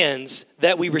demands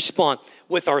that we respond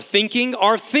with our thinking.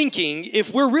 Our thinking,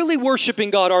 if we're really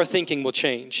worshiping God, our thinking will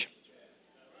change.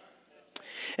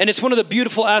 And it's one of the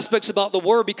beautiful aspects about the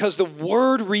Word because the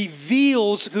Word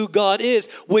reveals who God is,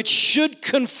 which should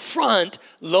confront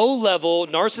low-level,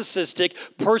 narcissistic,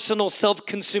 personal,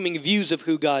 self-consuming views of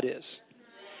who God is.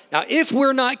 Now, if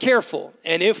we're not careful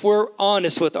and if we're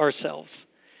honest with ourselves,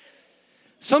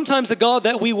 sometimes the God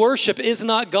that we worship is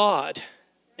not God.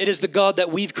 It is the God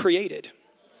that we've created.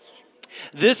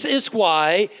 This is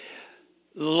why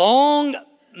long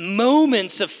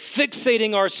moments of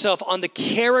fixating ourselves on the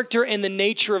character and the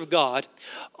nature of God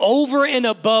over and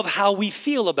above how we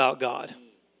feel about God.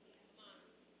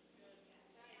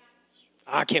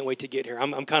 I can't wait to get here.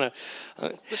 I'm kind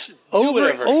of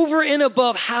over and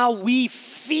above how we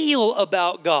feel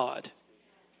about God.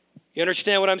 You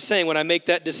understand what I'm saying when I make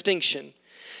that distinction?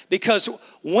 Because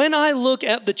when I look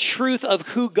at the truth of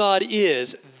who God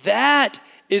is, that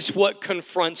is what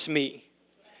confronts me.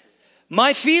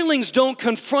 My feelings don't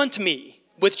confront me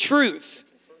with truth.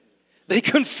 They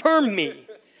confirm me.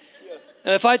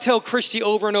 And if I tell Christy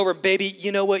over and over, baby,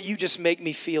 you know what? You just make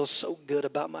me feel so good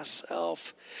about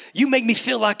myself. You make me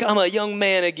feel like I'm a young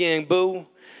man again, boo.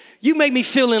 You make me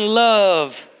feel in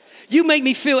love. You make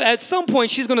me feel, at some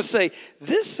point, she's going to say,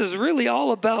 this is really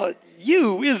all about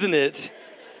you, isn't it?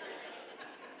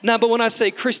 Now, but when I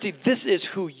say, Christy, this is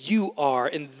who you are,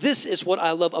 and this is what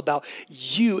I love about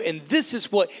you, and this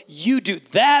is what you do,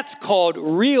 that's called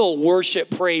real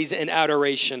worship, praise, and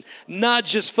adoration, not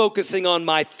just focusing on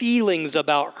my feelings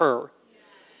about her.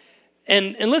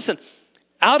 And listen,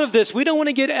 out of this, we don't want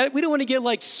to get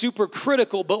like super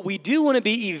critical, but we do want to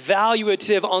be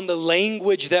evaluative on the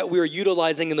language that we're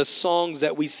utilizing in the songs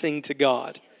that we sing to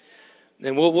God.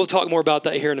 And we'll talk more about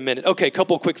that here in a minute. Okay, a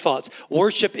couple of quick thoughts.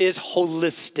 Worship is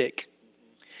holistic,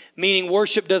 meaning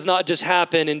worship does not just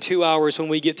happen in 2 hours when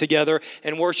we get together,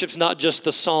 and worship's not just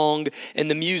the song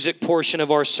and the music portion of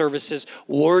our services.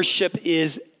 Worship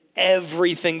is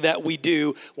everything that we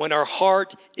do when our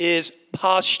heart is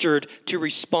postured to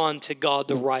respond to God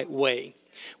the right way.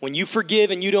 When you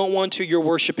forgive and you don't want to, you're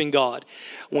worshiping God.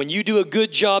 When you do a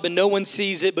good job and no one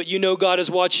sees it, but you know God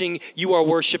is watching, you are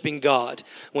worshiping God.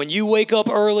 When you wake up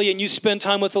early and you spend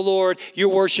time with the Lord, you're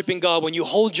worshiping God. When you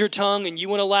hold your tongue and you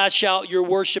want to lash out, you're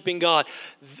worshiping God.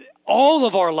 All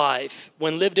of our life,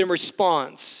 when lived in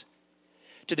response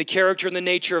to the character and the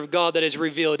nature of God that is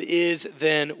revealed, is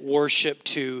then worship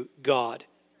to God.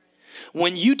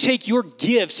 When you take your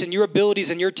gifts and your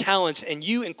abilities and your talents and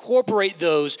you incorporate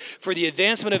those for the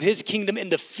advancement of His kingdom in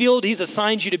the field He's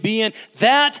assigned you to be in,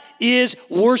 that is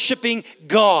worshiping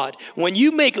God. When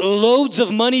you make loads of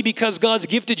money because God's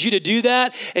gifted you to do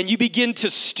that and you begin to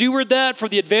steward that for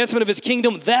the advancement of His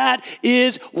kingdom, that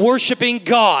is worshiping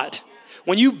God.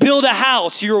 When you build a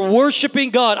house, you're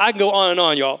worshiping God. I can go on and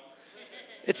on, y'all.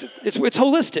 It's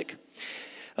holistic.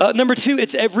 Number two,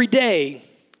 it's every day.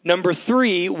 Number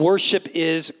three, worship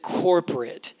is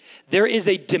corporate. There is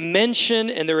a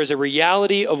dimension and there is a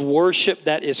reality of worship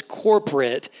that is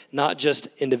corporate, not just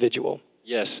individual.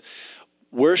 Yes,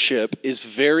 worship is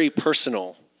very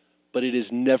personal, but it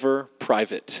is never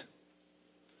private.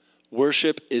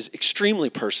 Worship is extremely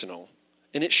personal,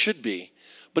 and it should be,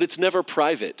 but it's never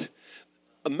private.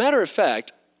 A matter of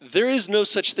fact, there is no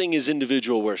such thing as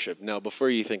individual worship. Now, before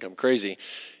you think I'm crazy,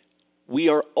 we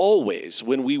are always,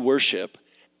 when we worship,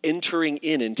 entering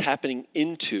in and tapping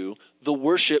into the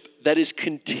worship that is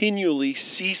continually,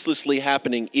 ceaselessly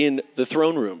happening in the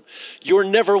throne room. You're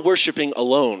never worshiping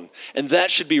alone, and that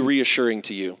should be reassuring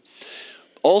to you.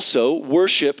 Also,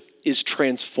 worship is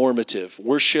transformative.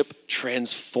 Worship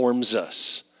transforms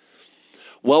us.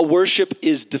 While worship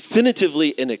is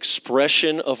definitively an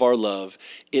expression of our love,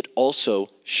 it also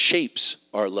shapes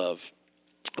our love.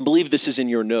 I believe this is in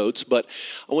your notes, but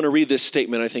I want to read this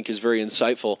statement I think is very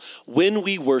insightful. When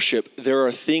we worship, there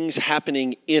are things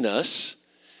happening in us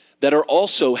that are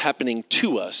also happening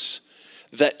to us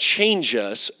that change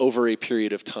us over a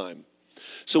period of time.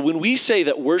 So when we say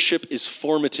that worship is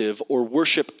formative or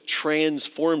worship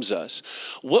transforms us,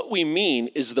 what we mean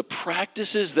is the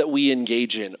practices that we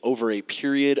engage in over a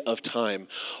period of time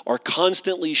are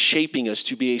constantly shaping us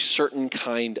to be a certain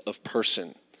kind of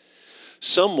person.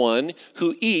 Someone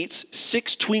who eats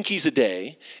 6 Twinkies a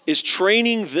day is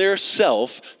training their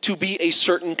self to be a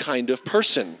certain kind of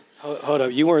person. Hold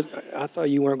up, I thought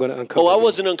you weren't going to uncover Oh, I me.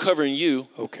 wasn't uncovering you.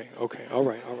 Okay, all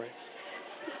right.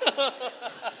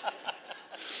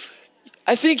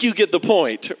 I think you get the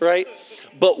point, right?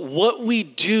 But what we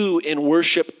do in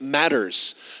worship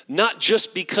matters, not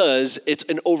just because it's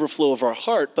an overflow of our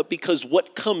heart, but because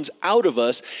what comes out of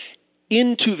us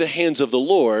into the hands of the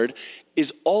Lord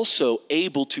is also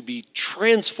able to be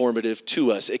transformative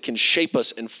to us. It can shape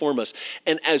us and form us.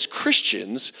 And as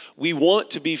Christians, we want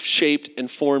to be shaped and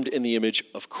formed in the image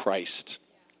of Christ.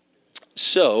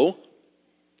 So,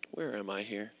 where am I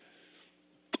here?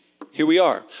 Here we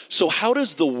are. So how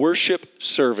does the worship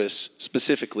service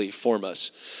specifically form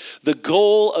us? The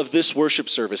goal of this worship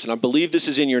service, and I believe this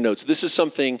is in your notes, this is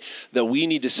something that we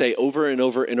need to say over and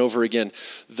over and over again.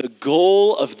 The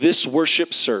goal of this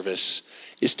worship service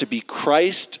is to be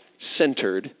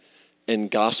Christ-centered and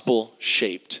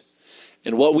gospel-shaped.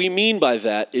 And what we mean by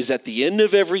that is at the end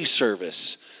of every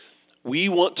service, we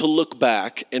want to look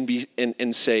back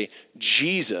and say,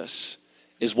 Jesus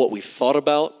is what we thought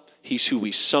about. He's who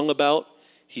we sung about.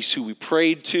 He's who we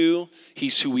prayed to.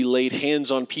 He's who we laid hands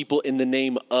on people in the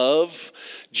name of.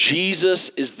 Jesus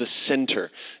is the center.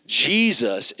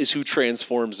 Jesus is who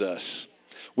transforms us.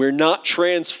 We're not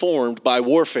transformed by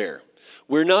warfare.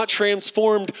 We're not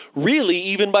transformed really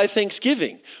even by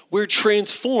Thanksgiving. We're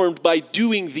transformed by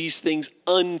doing these things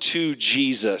unto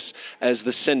Jesus as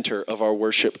the center of our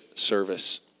worship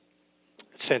service.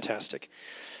 It's fantastic.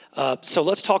 So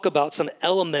let's talk about some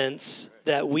elements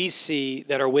that we see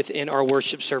that are within our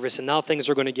worship service, and now things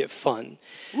are going to get fun.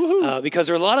 Because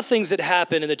there are a lot of things that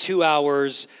happen in the 2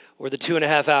 hours or the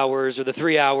 2.5 hours or the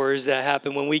 3 hours that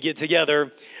happen when we get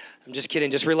together. I'm just kidding.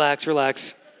 Just relax.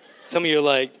 Some of you are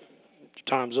like,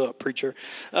 time's up, preacher.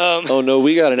 Oh, no,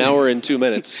 we got an hour and 2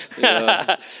 minutes.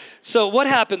 Yeah. So what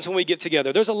happens when we get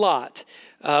together? There's a lot.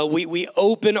 We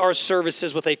open our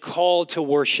services with a call to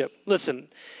worship. Listen,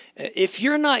 if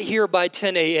you're not here by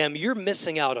 10 a.m., you're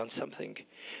missing out on something.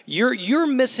 You're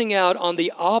missing out on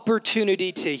the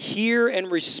opportunity to hear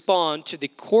and respond to the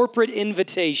corporate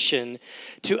invitation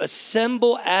to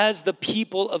assemble as the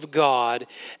people of God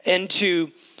and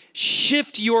to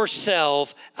shift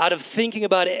yourself out of thinking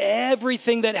about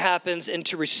everything that happens and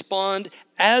to respond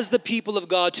as the people of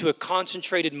God to a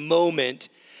concentrated moment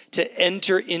to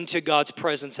enter into God's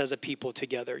presence as a people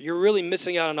together. You're really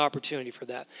missing out on an opportunity for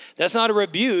that. That's not a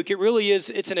rebuke. It really is.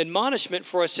 It's an admonishment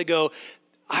for us to go,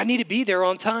 I need to be there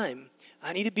on time.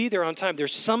 I need to be there on time.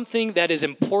 There's something that is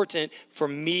important for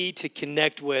me to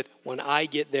connect with when I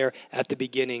get there at the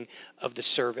beginning of the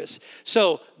service.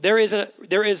 So there is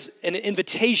an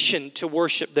invitation to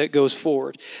worship that goes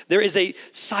forward. There is a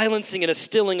silencing and a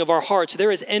stilling of our hearts.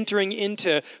 There is entering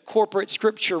into corporate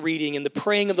scripture reading and the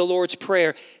praying of the Lord's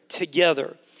Prayer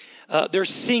together. There's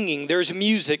singing, there's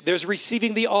music, there's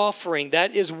receiving the offering.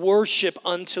 That is worship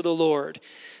unto the Lord.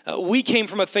 We came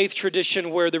from a faith tradition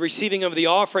where the receiving of the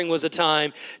offering was a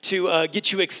time to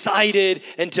get you excited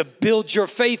and to build your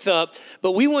faith up.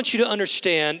 But we want you to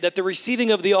understand that the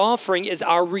receiving of the offering is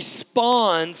our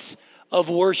response of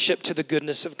worship to the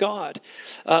goodness of God.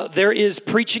 There is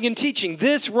preaching and teaching.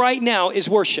 This right now is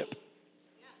worship.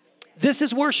 This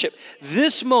is worship.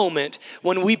 This moment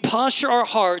when we posture our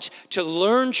hearts to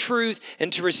learn truth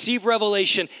and to receive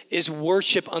revelation is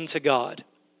worship unto God.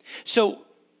 So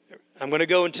I'm going to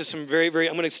go into some I'm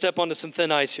going to step onto some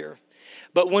thin ice here.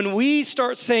 But when we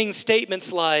start saying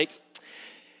statements like,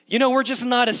 we're just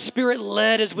not as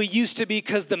spirit-led as we used to be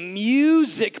because the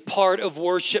music part of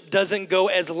worship doesn't go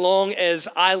as long as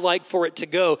I like for it to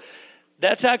go,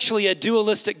 that's actually a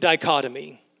dualistic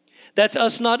dichotomy. That's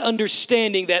us not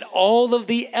understanding that all of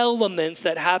the elements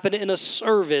that happen in a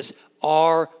service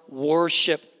are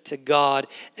worship to God,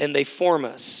 and they form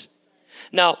us.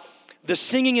 Now, the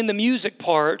singing and the music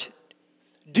part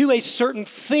do a certain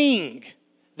thing.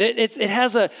 It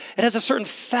has a certain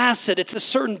facet. It's a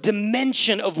certain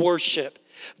dimension of worship.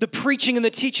 The preaching and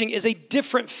the teaching is a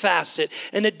different facet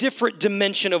and a different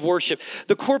dimension of worship.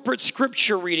 The corporate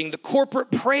scripture reading, the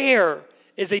corporate prayer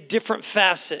is a different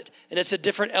facet, and it's a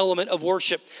different element of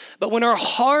worship. But when our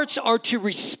hearts are to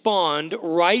respond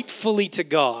rightfully to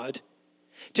God,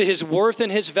 to his worth and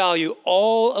his value,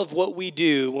 all of what we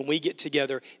do when we get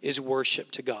together is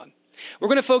worship to God. We're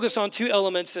going to focus on 2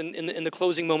 elements in the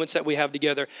closing moments that we have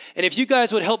together. And if you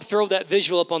guys would help throw that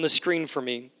visual up on the screen for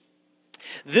me.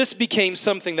 this became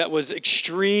something that was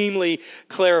extremely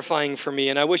clarifying for me,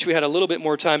 and I wish we had a little bit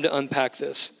more time to unpack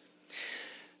this.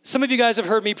 Some of you guys have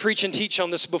heard me preach and teach on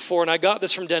this before, and I got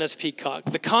this from Dennis Peacock.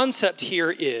 The concept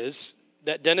here is,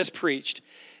 that Dennis preached,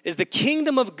 is the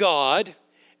kingdom of God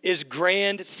is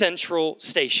Grand Central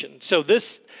Station. So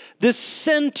this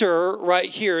center right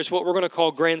here is what we're going to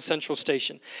call Grand Central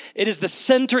Station. It is the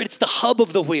center, it's the hub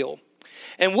of the wheel.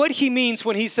 And what he means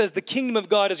when he says the kingdom of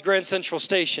God is Grand Central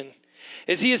Station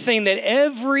is he is saying that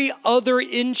every other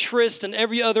interest and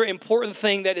every other important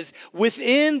thing that is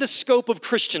within the scope of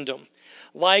Christendom,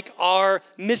 like our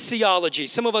missiology.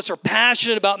 Some of us are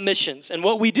passionate about missions. And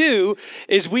what we do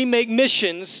is we make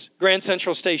missions Grand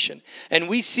Central Station. And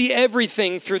we see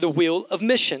everything through the wheel of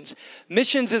missions.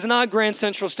 Missions is not Grand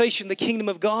Central Station. The kingdom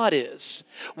of God is.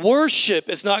 Worship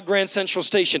is not Grand Central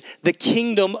Station. The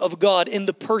kingdom of God in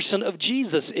the person of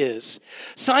Jesus is.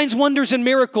 Signs, wonders, and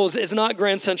miracles is not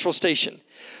Grand Central Station.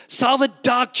 Solid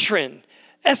doctrine,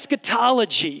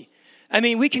 eschatology, I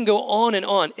mean, we can go on and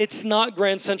on. It's not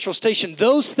Grand Central Station.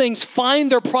 Those things find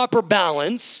their proper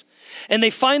balance, and they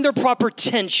find their proper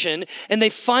tension, and they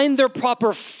find their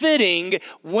proper fitting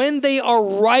when they are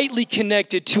rightly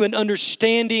connected to an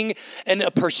understanding and a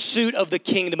pursuit of the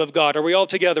kingdom of God. Are we all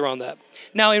together on that?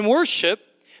 Now, in worship,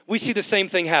 we see the same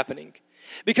thing happening.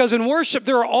 Because in worship,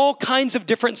 there are all kinds of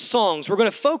different songs. We're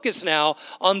going to focus now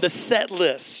on the set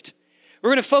list.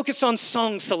 We're going to focus on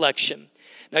song selection.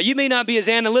 Now, you may not be as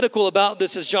analytical about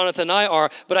this as Jonathan and I are,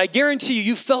 but I guarantee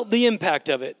you felt the impact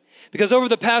of it. Because over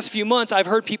the past few months, I've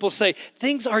heard people say,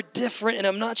 things are different and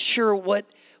I'm not sure what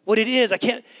it is. I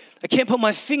can't put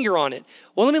my finger on it.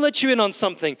 Well, let me let you in on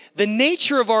something. The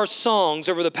nature of our songs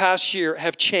over the past year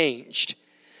have changed.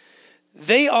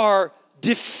 They are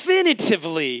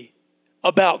definitively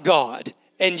about God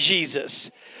and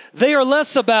Jesus. They are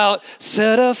less about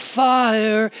set a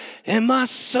fire in my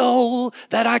soul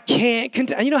that I can't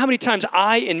contain. And you know how many times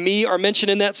I and me are mentioned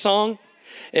in that song?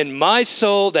 In my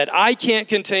soul that I can't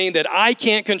contain, that I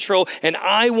can't control, and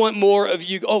I want more of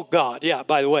you. Oh God, yeah,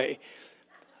 by the way.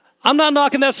 I'm not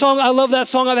knocking that song. I love that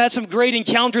song. I've had some great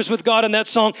encounters with God in that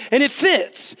song, and it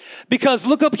fits. Because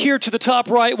look up here to the top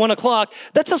right, 1 o'clock.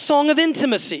 That's a song of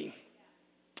intimacy.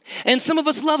 And some of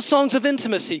us love songs of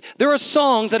intimacy. There are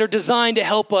songs that are designed to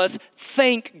help us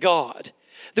thank God.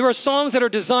 There are songs that are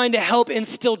designed to help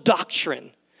instill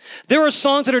doctrine. There are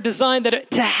songs that are designed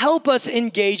to help us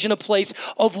engage in a place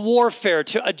of warfare,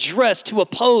 to address, to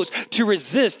oppose, to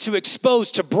resist, to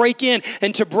expose, to break in,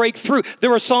 and to break through.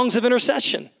 There are songs of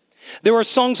intercession. There are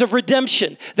songs of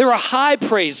redemption. There are high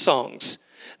praise songs.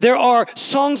 There are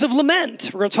songs of lament.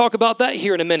 We're going to talk about that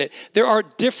here in a minute. There are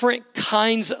different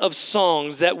kinds of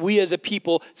songs that we as a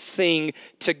people sing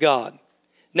to God.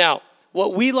 Now,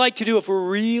 what we like to do, if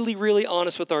we're really, really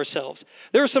honest with ourselves,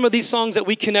 there are some of these songs that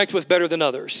we connect with better than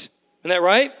others. Isn't that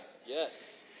right?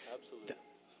 Yes,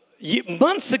 absolutely.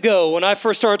 Months ago, when I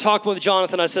first started talking with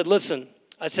Jonathan, I said, listen,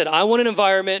 I want an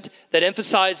environment that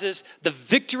emphasizes the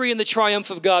victory and the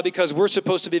triumph of God because we're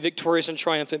supposed to be victorious and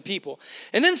triumphant people.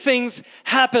 And then things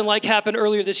happen like happened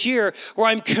earlier this year where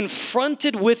I'm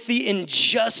confronted with the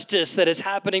injustice that is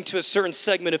happening to a certain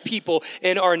segment of people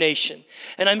in our nation.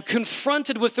 And I'm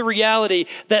confronted with the reality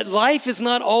that life is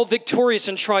not all victorious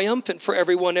and triumphant for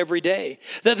everyone every day.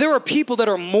 That there are people that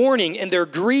are mourning and they're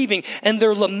grieving and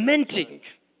they're lamenting.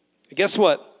 And guess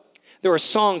what? There are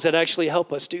songs that actually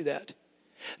help us do that.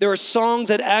 There are songs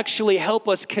that actually help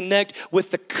us connect with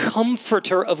the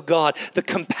comforter of God, the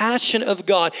compassion of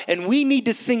God, and we need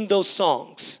to sing those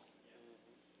songs.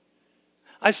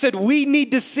 I said we need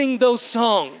to sing those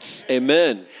songs.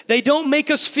 Amen. They don't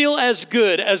make us feel as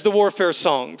good as the warfare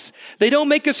songs. They don't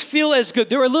make us feel as good.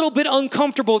 They're a little bit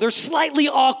uncomfortable. They're slightly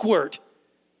awkward,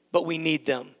 but we need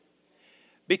them.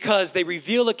 Because they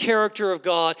reveal the character of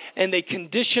God and they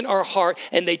condition our heart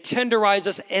and they tenderize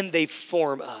us and they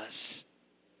form us.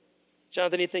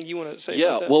 Jonathan, anything you want to say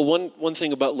about that? Well, one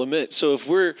thing about lament. So if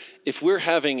we're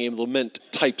having a lament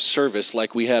type service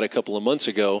like we had a couple of months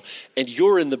ago, and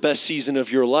you're in the best season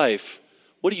of your life,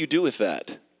 what do you do with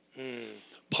that?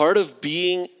 Part of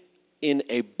being in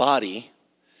a body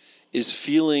is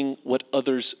feeling what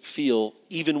others feel,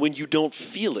 even when you don't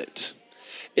feel it.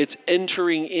 It's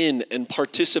entering in and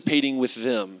participating with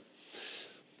them.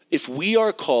 If we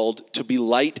are called to be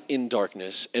light in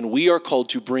darkness, and we are called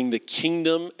to bring the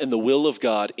kingdom and the will of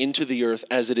God into the earth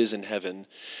as it is in heaven,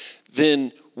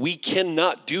 then we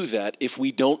cannot do that if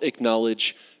we don't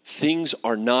acknowledge things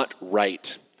are not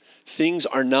right. Things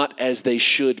are not as they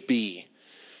should be.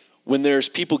 When there's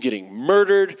people getting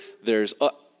murdered,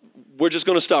 we're just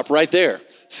going to stop right there.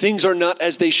 Things are not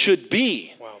as they should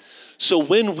be. Wow. So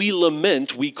when we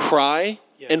lament, we cry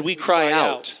and we cry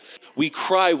out. We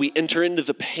cry, we enter into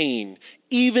the pain.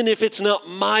 Even if it's not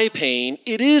my pain,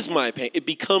 it is my pain. It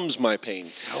becomes my pain.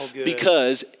 So good.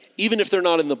 Because even if they're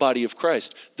not in the body of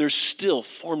Christ, they're still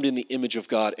formed in the image of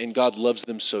God, and God loves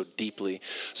them so deeply.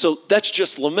 So that's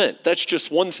just lament. That's just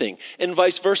one thing. And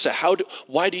vice versa.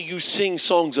 Why do you sing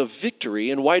songs of victory,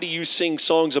 and why do you sing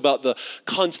songs about the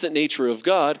constant nature of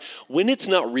God when it's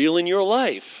not real in your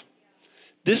life?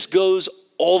 This goes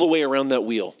all the way around that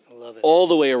wheel. All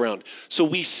the way around. So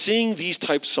we sing these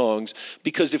type songs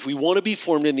because if we want to be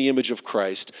formed in the image of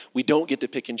Christ, we don't get to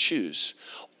pick and choose.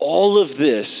 All of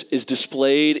this is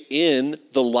displayed in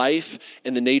the life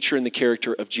and the nature and the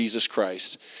character of Jesus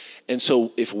Christ. And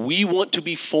so if we want to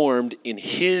be formed in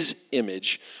his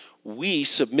image, we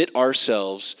submit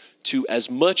ourselves to, as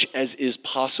much as is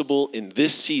possible in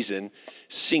this season,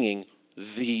 singing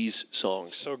these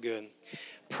songs. So good.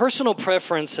 Personal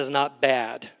preference is not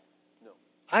bad.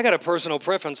 I got a personal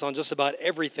preference on just about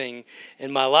everything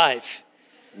in my life.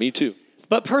 Me too.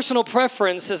 But personal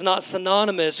preference is not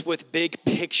synonymous with big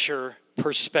picture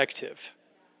perspective.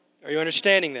 Are you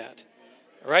understanding that?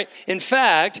 All right? In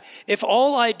fact, if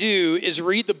all I do is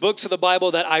read the books of the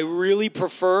Bible that I really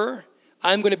prefer,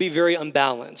 I'm going to be very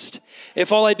unbalanced.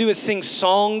 If all I do is sing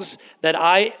songs that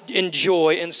I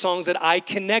enjoy and songs that I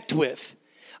connect with,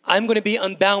 I'm going to be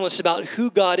unbalanced about who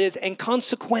God is, and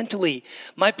consequently,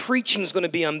 my preaching is going to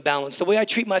be unbalanced. The way I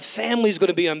treat my family is going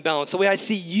to be unbalanced. The way I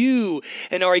see you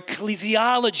and our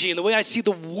ecclesiology and the way I see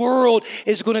the world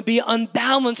is going to be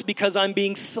unbalanced because I'm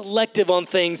being selective on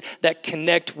things that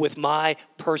connect with my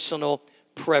personal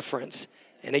preference.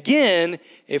 And again,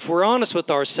 if we're honest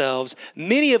with ourselves,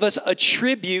 many of us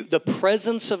attribute the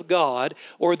presence of God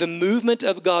or the movement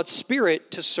of God's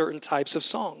Spirit to certain types of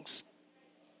songs.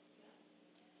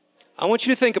 I want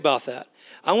you to think about that.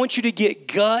 I want you to get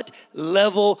gut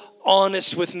level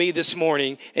honest with me this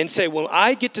morning and say, when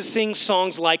I get to sing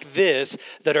songs like this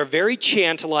that are very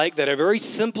chant-like, that are very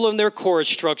simple in their chorus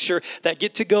structure, that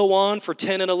get to go on for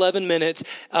 10 and 11 minutes,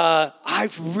 I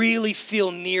really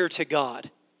feel near to God.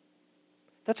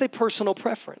 That's a personal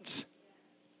preference.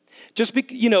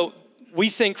 We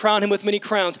sing Crown Him with Many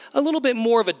Crowns, a little bit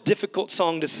more of a difficult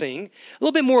song to sing, a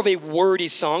little bit more of a wordy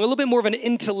song, a little bit more of an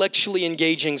intellectually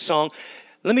engaging song.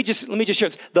 Let me just share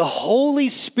this. The Holy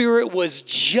Spirit was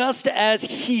just as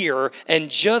here and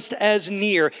just as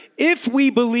near if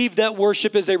we believe that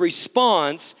worship is a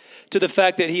response to the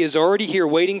fact that He is already here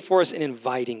waiting for us and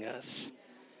inviting us.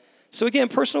 So again,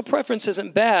 personal preference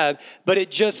isn't bad, but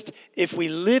if we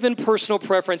live in personal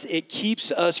preference, it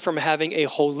keeps us from having a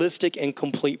holistic and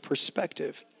complete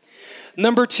perspective.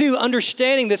 Number 2,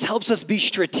 understanding this helps us be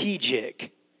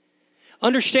strategic.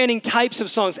 Understanding types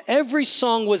of songs. Every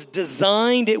song was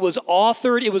designed, it was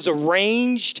authored, it was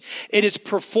arranged, it is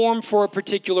performed for a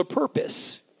particular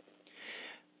purpose.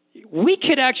 We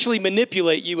could actually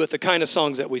manipulate you with the kind of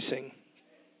songs that we sing.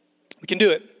 We can do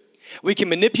it. We can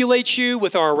manipulate you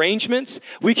with our arrangements.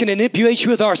 We can manipulate you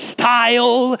with our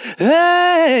style.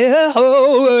 Hey,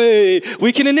 oh, hey.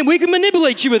 We can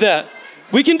manipulate you with that.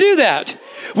 We can do that.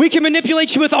 We can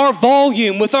manipulate you with our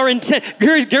volume, with our intent.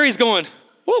 Gary's going,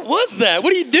 what was that?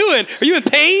 What are you doing? Are you in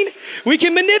pain? We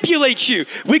can manipulate you.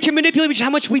 We can manipulate how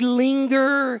much we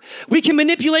linger. We can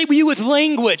manipulate you with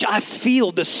language. I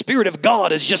feel the Spirit of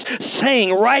God is just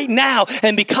saying right now.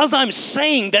 And because I'm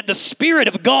saying that the Spirit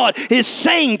of God is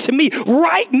saying to me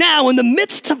right now in the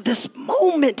midst of this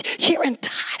moment here in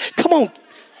time. Come on.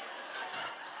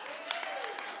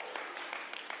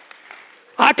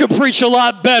 I could preach a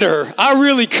lot better. I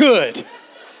really could.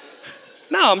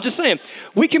 No, I'm just saying,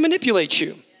 we can manipulate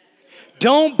you.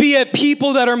 Don't be a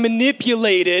people that are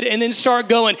manipulated and then start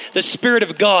going, the Spirit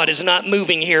of God is not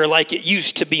moving here like it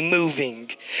used to be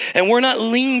moving. And we're not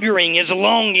lingering as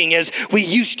longing as we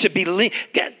used to be.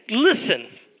 Listen,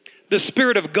 the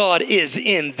Spirit of God is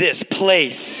in this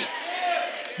place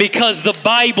because the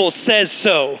Bible says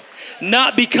so.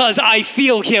 Not because I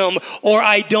feel Him or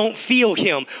I don't feel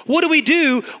Him. What do we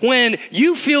do when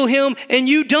you feel Him and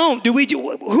you don't?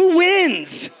 Who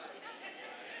wins?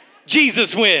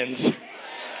 Jesus wins.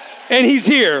 And He's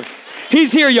here.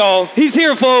 He's here, y'all. He's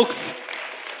here, folks.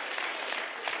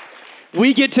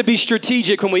 We get to be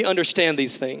strategic when we understand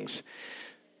these things,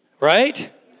 right?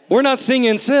 We're not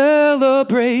singing,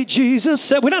 celebrate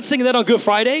Jesus. We're not singing that on Good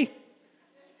Friday.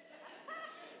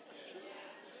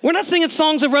 We're not singing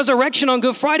songs of resurrection on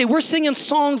Good Friday. We're singing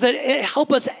songs that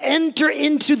help us enter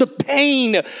into the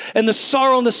pain and the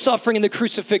sorrow and the suffering and the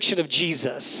crucifixion of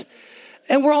Jesus.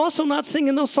 And we're also not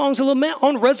singing those songs of lament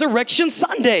on Resurrection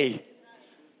Sunday.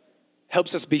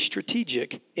 Helps us be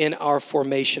strategic in our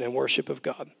formation and worship of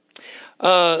God.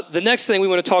 The next thing we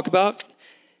want to talk about.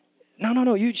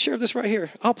 No, you share this right here.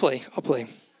 I'll play.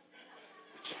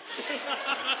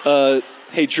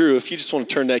 Hey, Drew, if you just want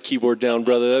to turn that keyboard down,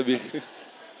 brother, that'd be...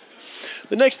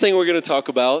 The next thing we're going to talk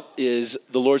about is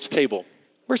the Lord's table.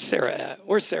 Where's Sarah at?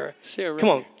 Where's Sarah? Sarah. Come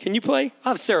on, can you play?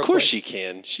 I'll have Sarah Of course play. she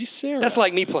can. She's Sarah. That's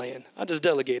like me playing. I just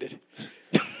delegated.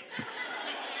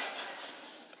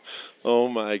 Oh,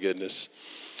 my goodness.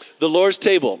 The Lord's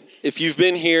table. If you've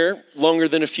been here longer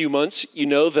than a few months, you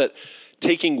know that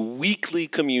taking weekly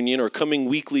communion or coming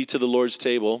weekly to the Lord's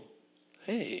table,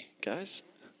 hey, guys,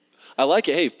 I like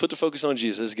it. Hey, put the focus on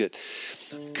Jesus. That's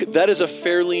good. That is a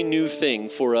fairly new thing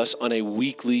for us on a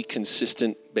weekly,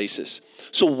 consistent basis.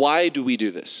 So why do we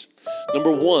do this?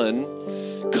 Number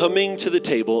one, coming to the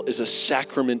table is a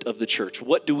sacrament of the church.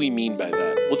 What do we mean by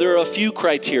that? Well, there are a few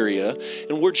criteria,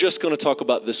 and we're just going to talk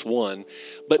about this one,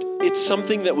 but it's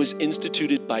something that was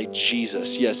instituted by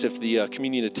Jesus. Yes, if the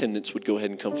communion attendants would go ahead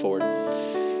and come forward.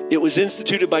 It was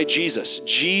instituted by Jesus.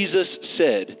 Jesus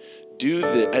said, do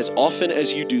this, as often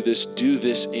as you do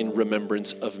this in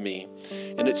remembrance of me.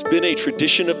 And it's been a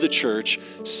tradition of the church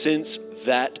since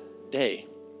that day.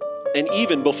 And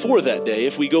even before that day,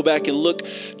 if we go back and look,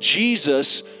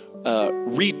 Jesus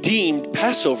redeemed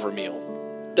Passover meal.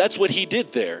 That's what he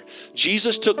did there.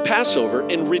 Jesus took Passover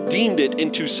and redeemed it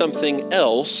into something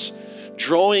else,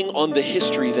 drawing on the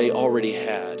history they already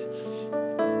had.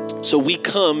 So we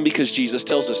come because Jesus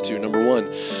tells us to, number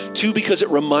one. Two, because it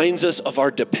reminds us of our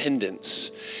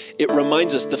dependence. It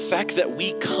reminds us the fact that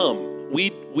we come.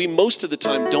 We most of the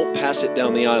time don't pass it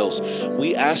down the aisles.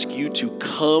 We ask you to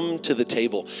come to the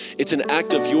table. It's an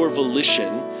act of your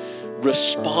volition,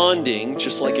 responding,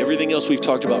 just like everything else we've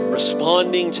talked about,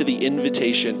 responding to the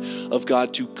invitation of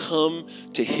God to come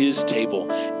to his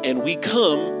table. And we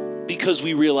come because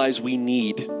we realize we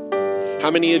need.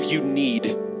 How many of you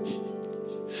need?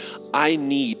 I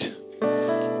need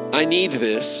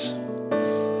this.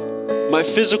 My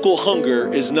physical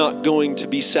hunger is not going to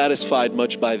be satisfied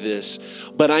much by this,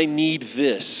 but I need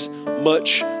this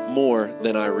much more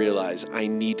than I realize. I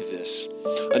need this.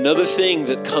 Another thing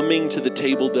that coming to the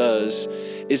table does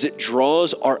is it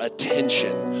draws our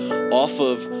attention off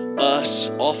of us,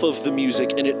 off of the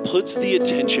music, and it puts the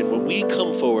attention, when we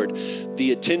come forward,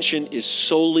 the attention is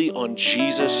solely on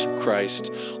Jesus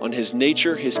Christ, on his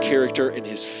nature, his character, and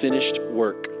his finished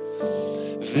work.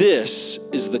 This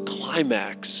is the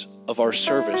climax of our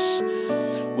service.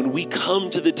 When we come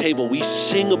to the table, we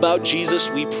sing about Jesus,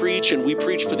 we preach, and we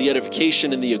preach for the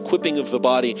edification and the equipping of the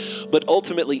body. But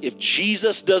ultimately, if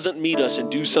Jesus doesn't meet us and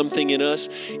do something in us,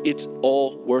 it's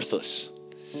all worthless.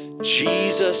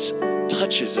 Jesus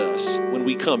touches us when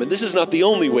we come. And this is not the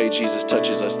only way Jesus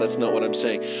touches us. That's not what I'm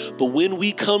saying. But when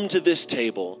we come to this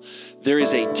table, there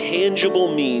is a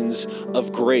tangible means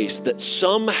of grace that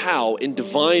somehow in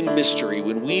divine mystery,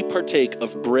 when we partake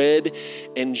of bread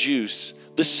and juice,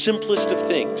 the simplest of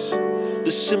things,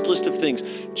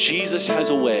 Jesus has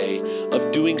a way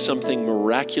of doing something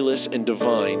miraculous and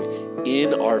divine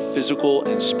in our physical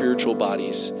and spiritual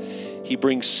bodies. He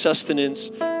brings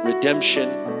sustenance,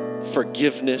 redemption,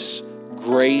 forgiveness,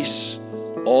 grace,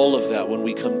 all of that when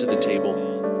we come to the table.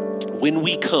 When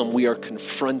we come, we are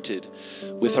confronted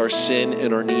with our sin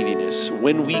and our neediness.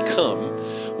 When we come,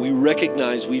 we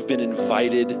recognize we've been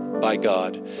invited by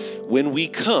God. When we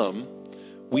come,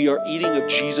 we are eating of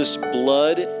Jesus'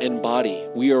 blood and body.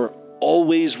 We are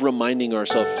always reminding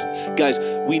ourselves, guys,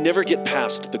 we never get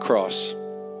past the cross.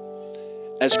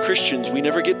 As Christians, we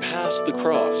never get past the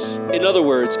cross. In other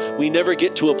words, we never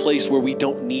get to a place where we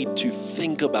don't need to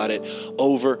think about it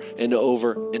over and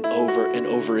over and over and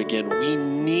over again. We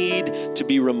need to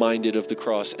be reminded of the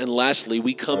cross. And lastly,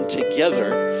 we come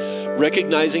together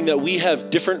recognizing that we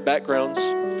have different backgrounds.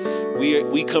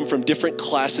 We come from different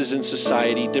classes in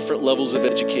society, different levels of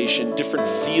education, different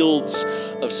fields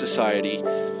of society.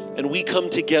 And we come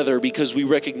together because we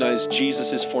recognize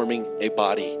Jesus is forming a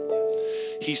body.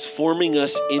 He's forming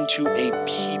us into a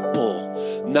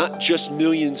people, not just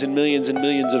millions and millions and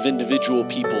millions of individual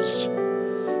peoples.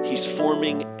 He's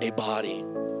forming a body.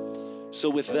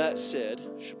 So with that said,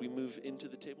 should we move into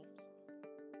the table?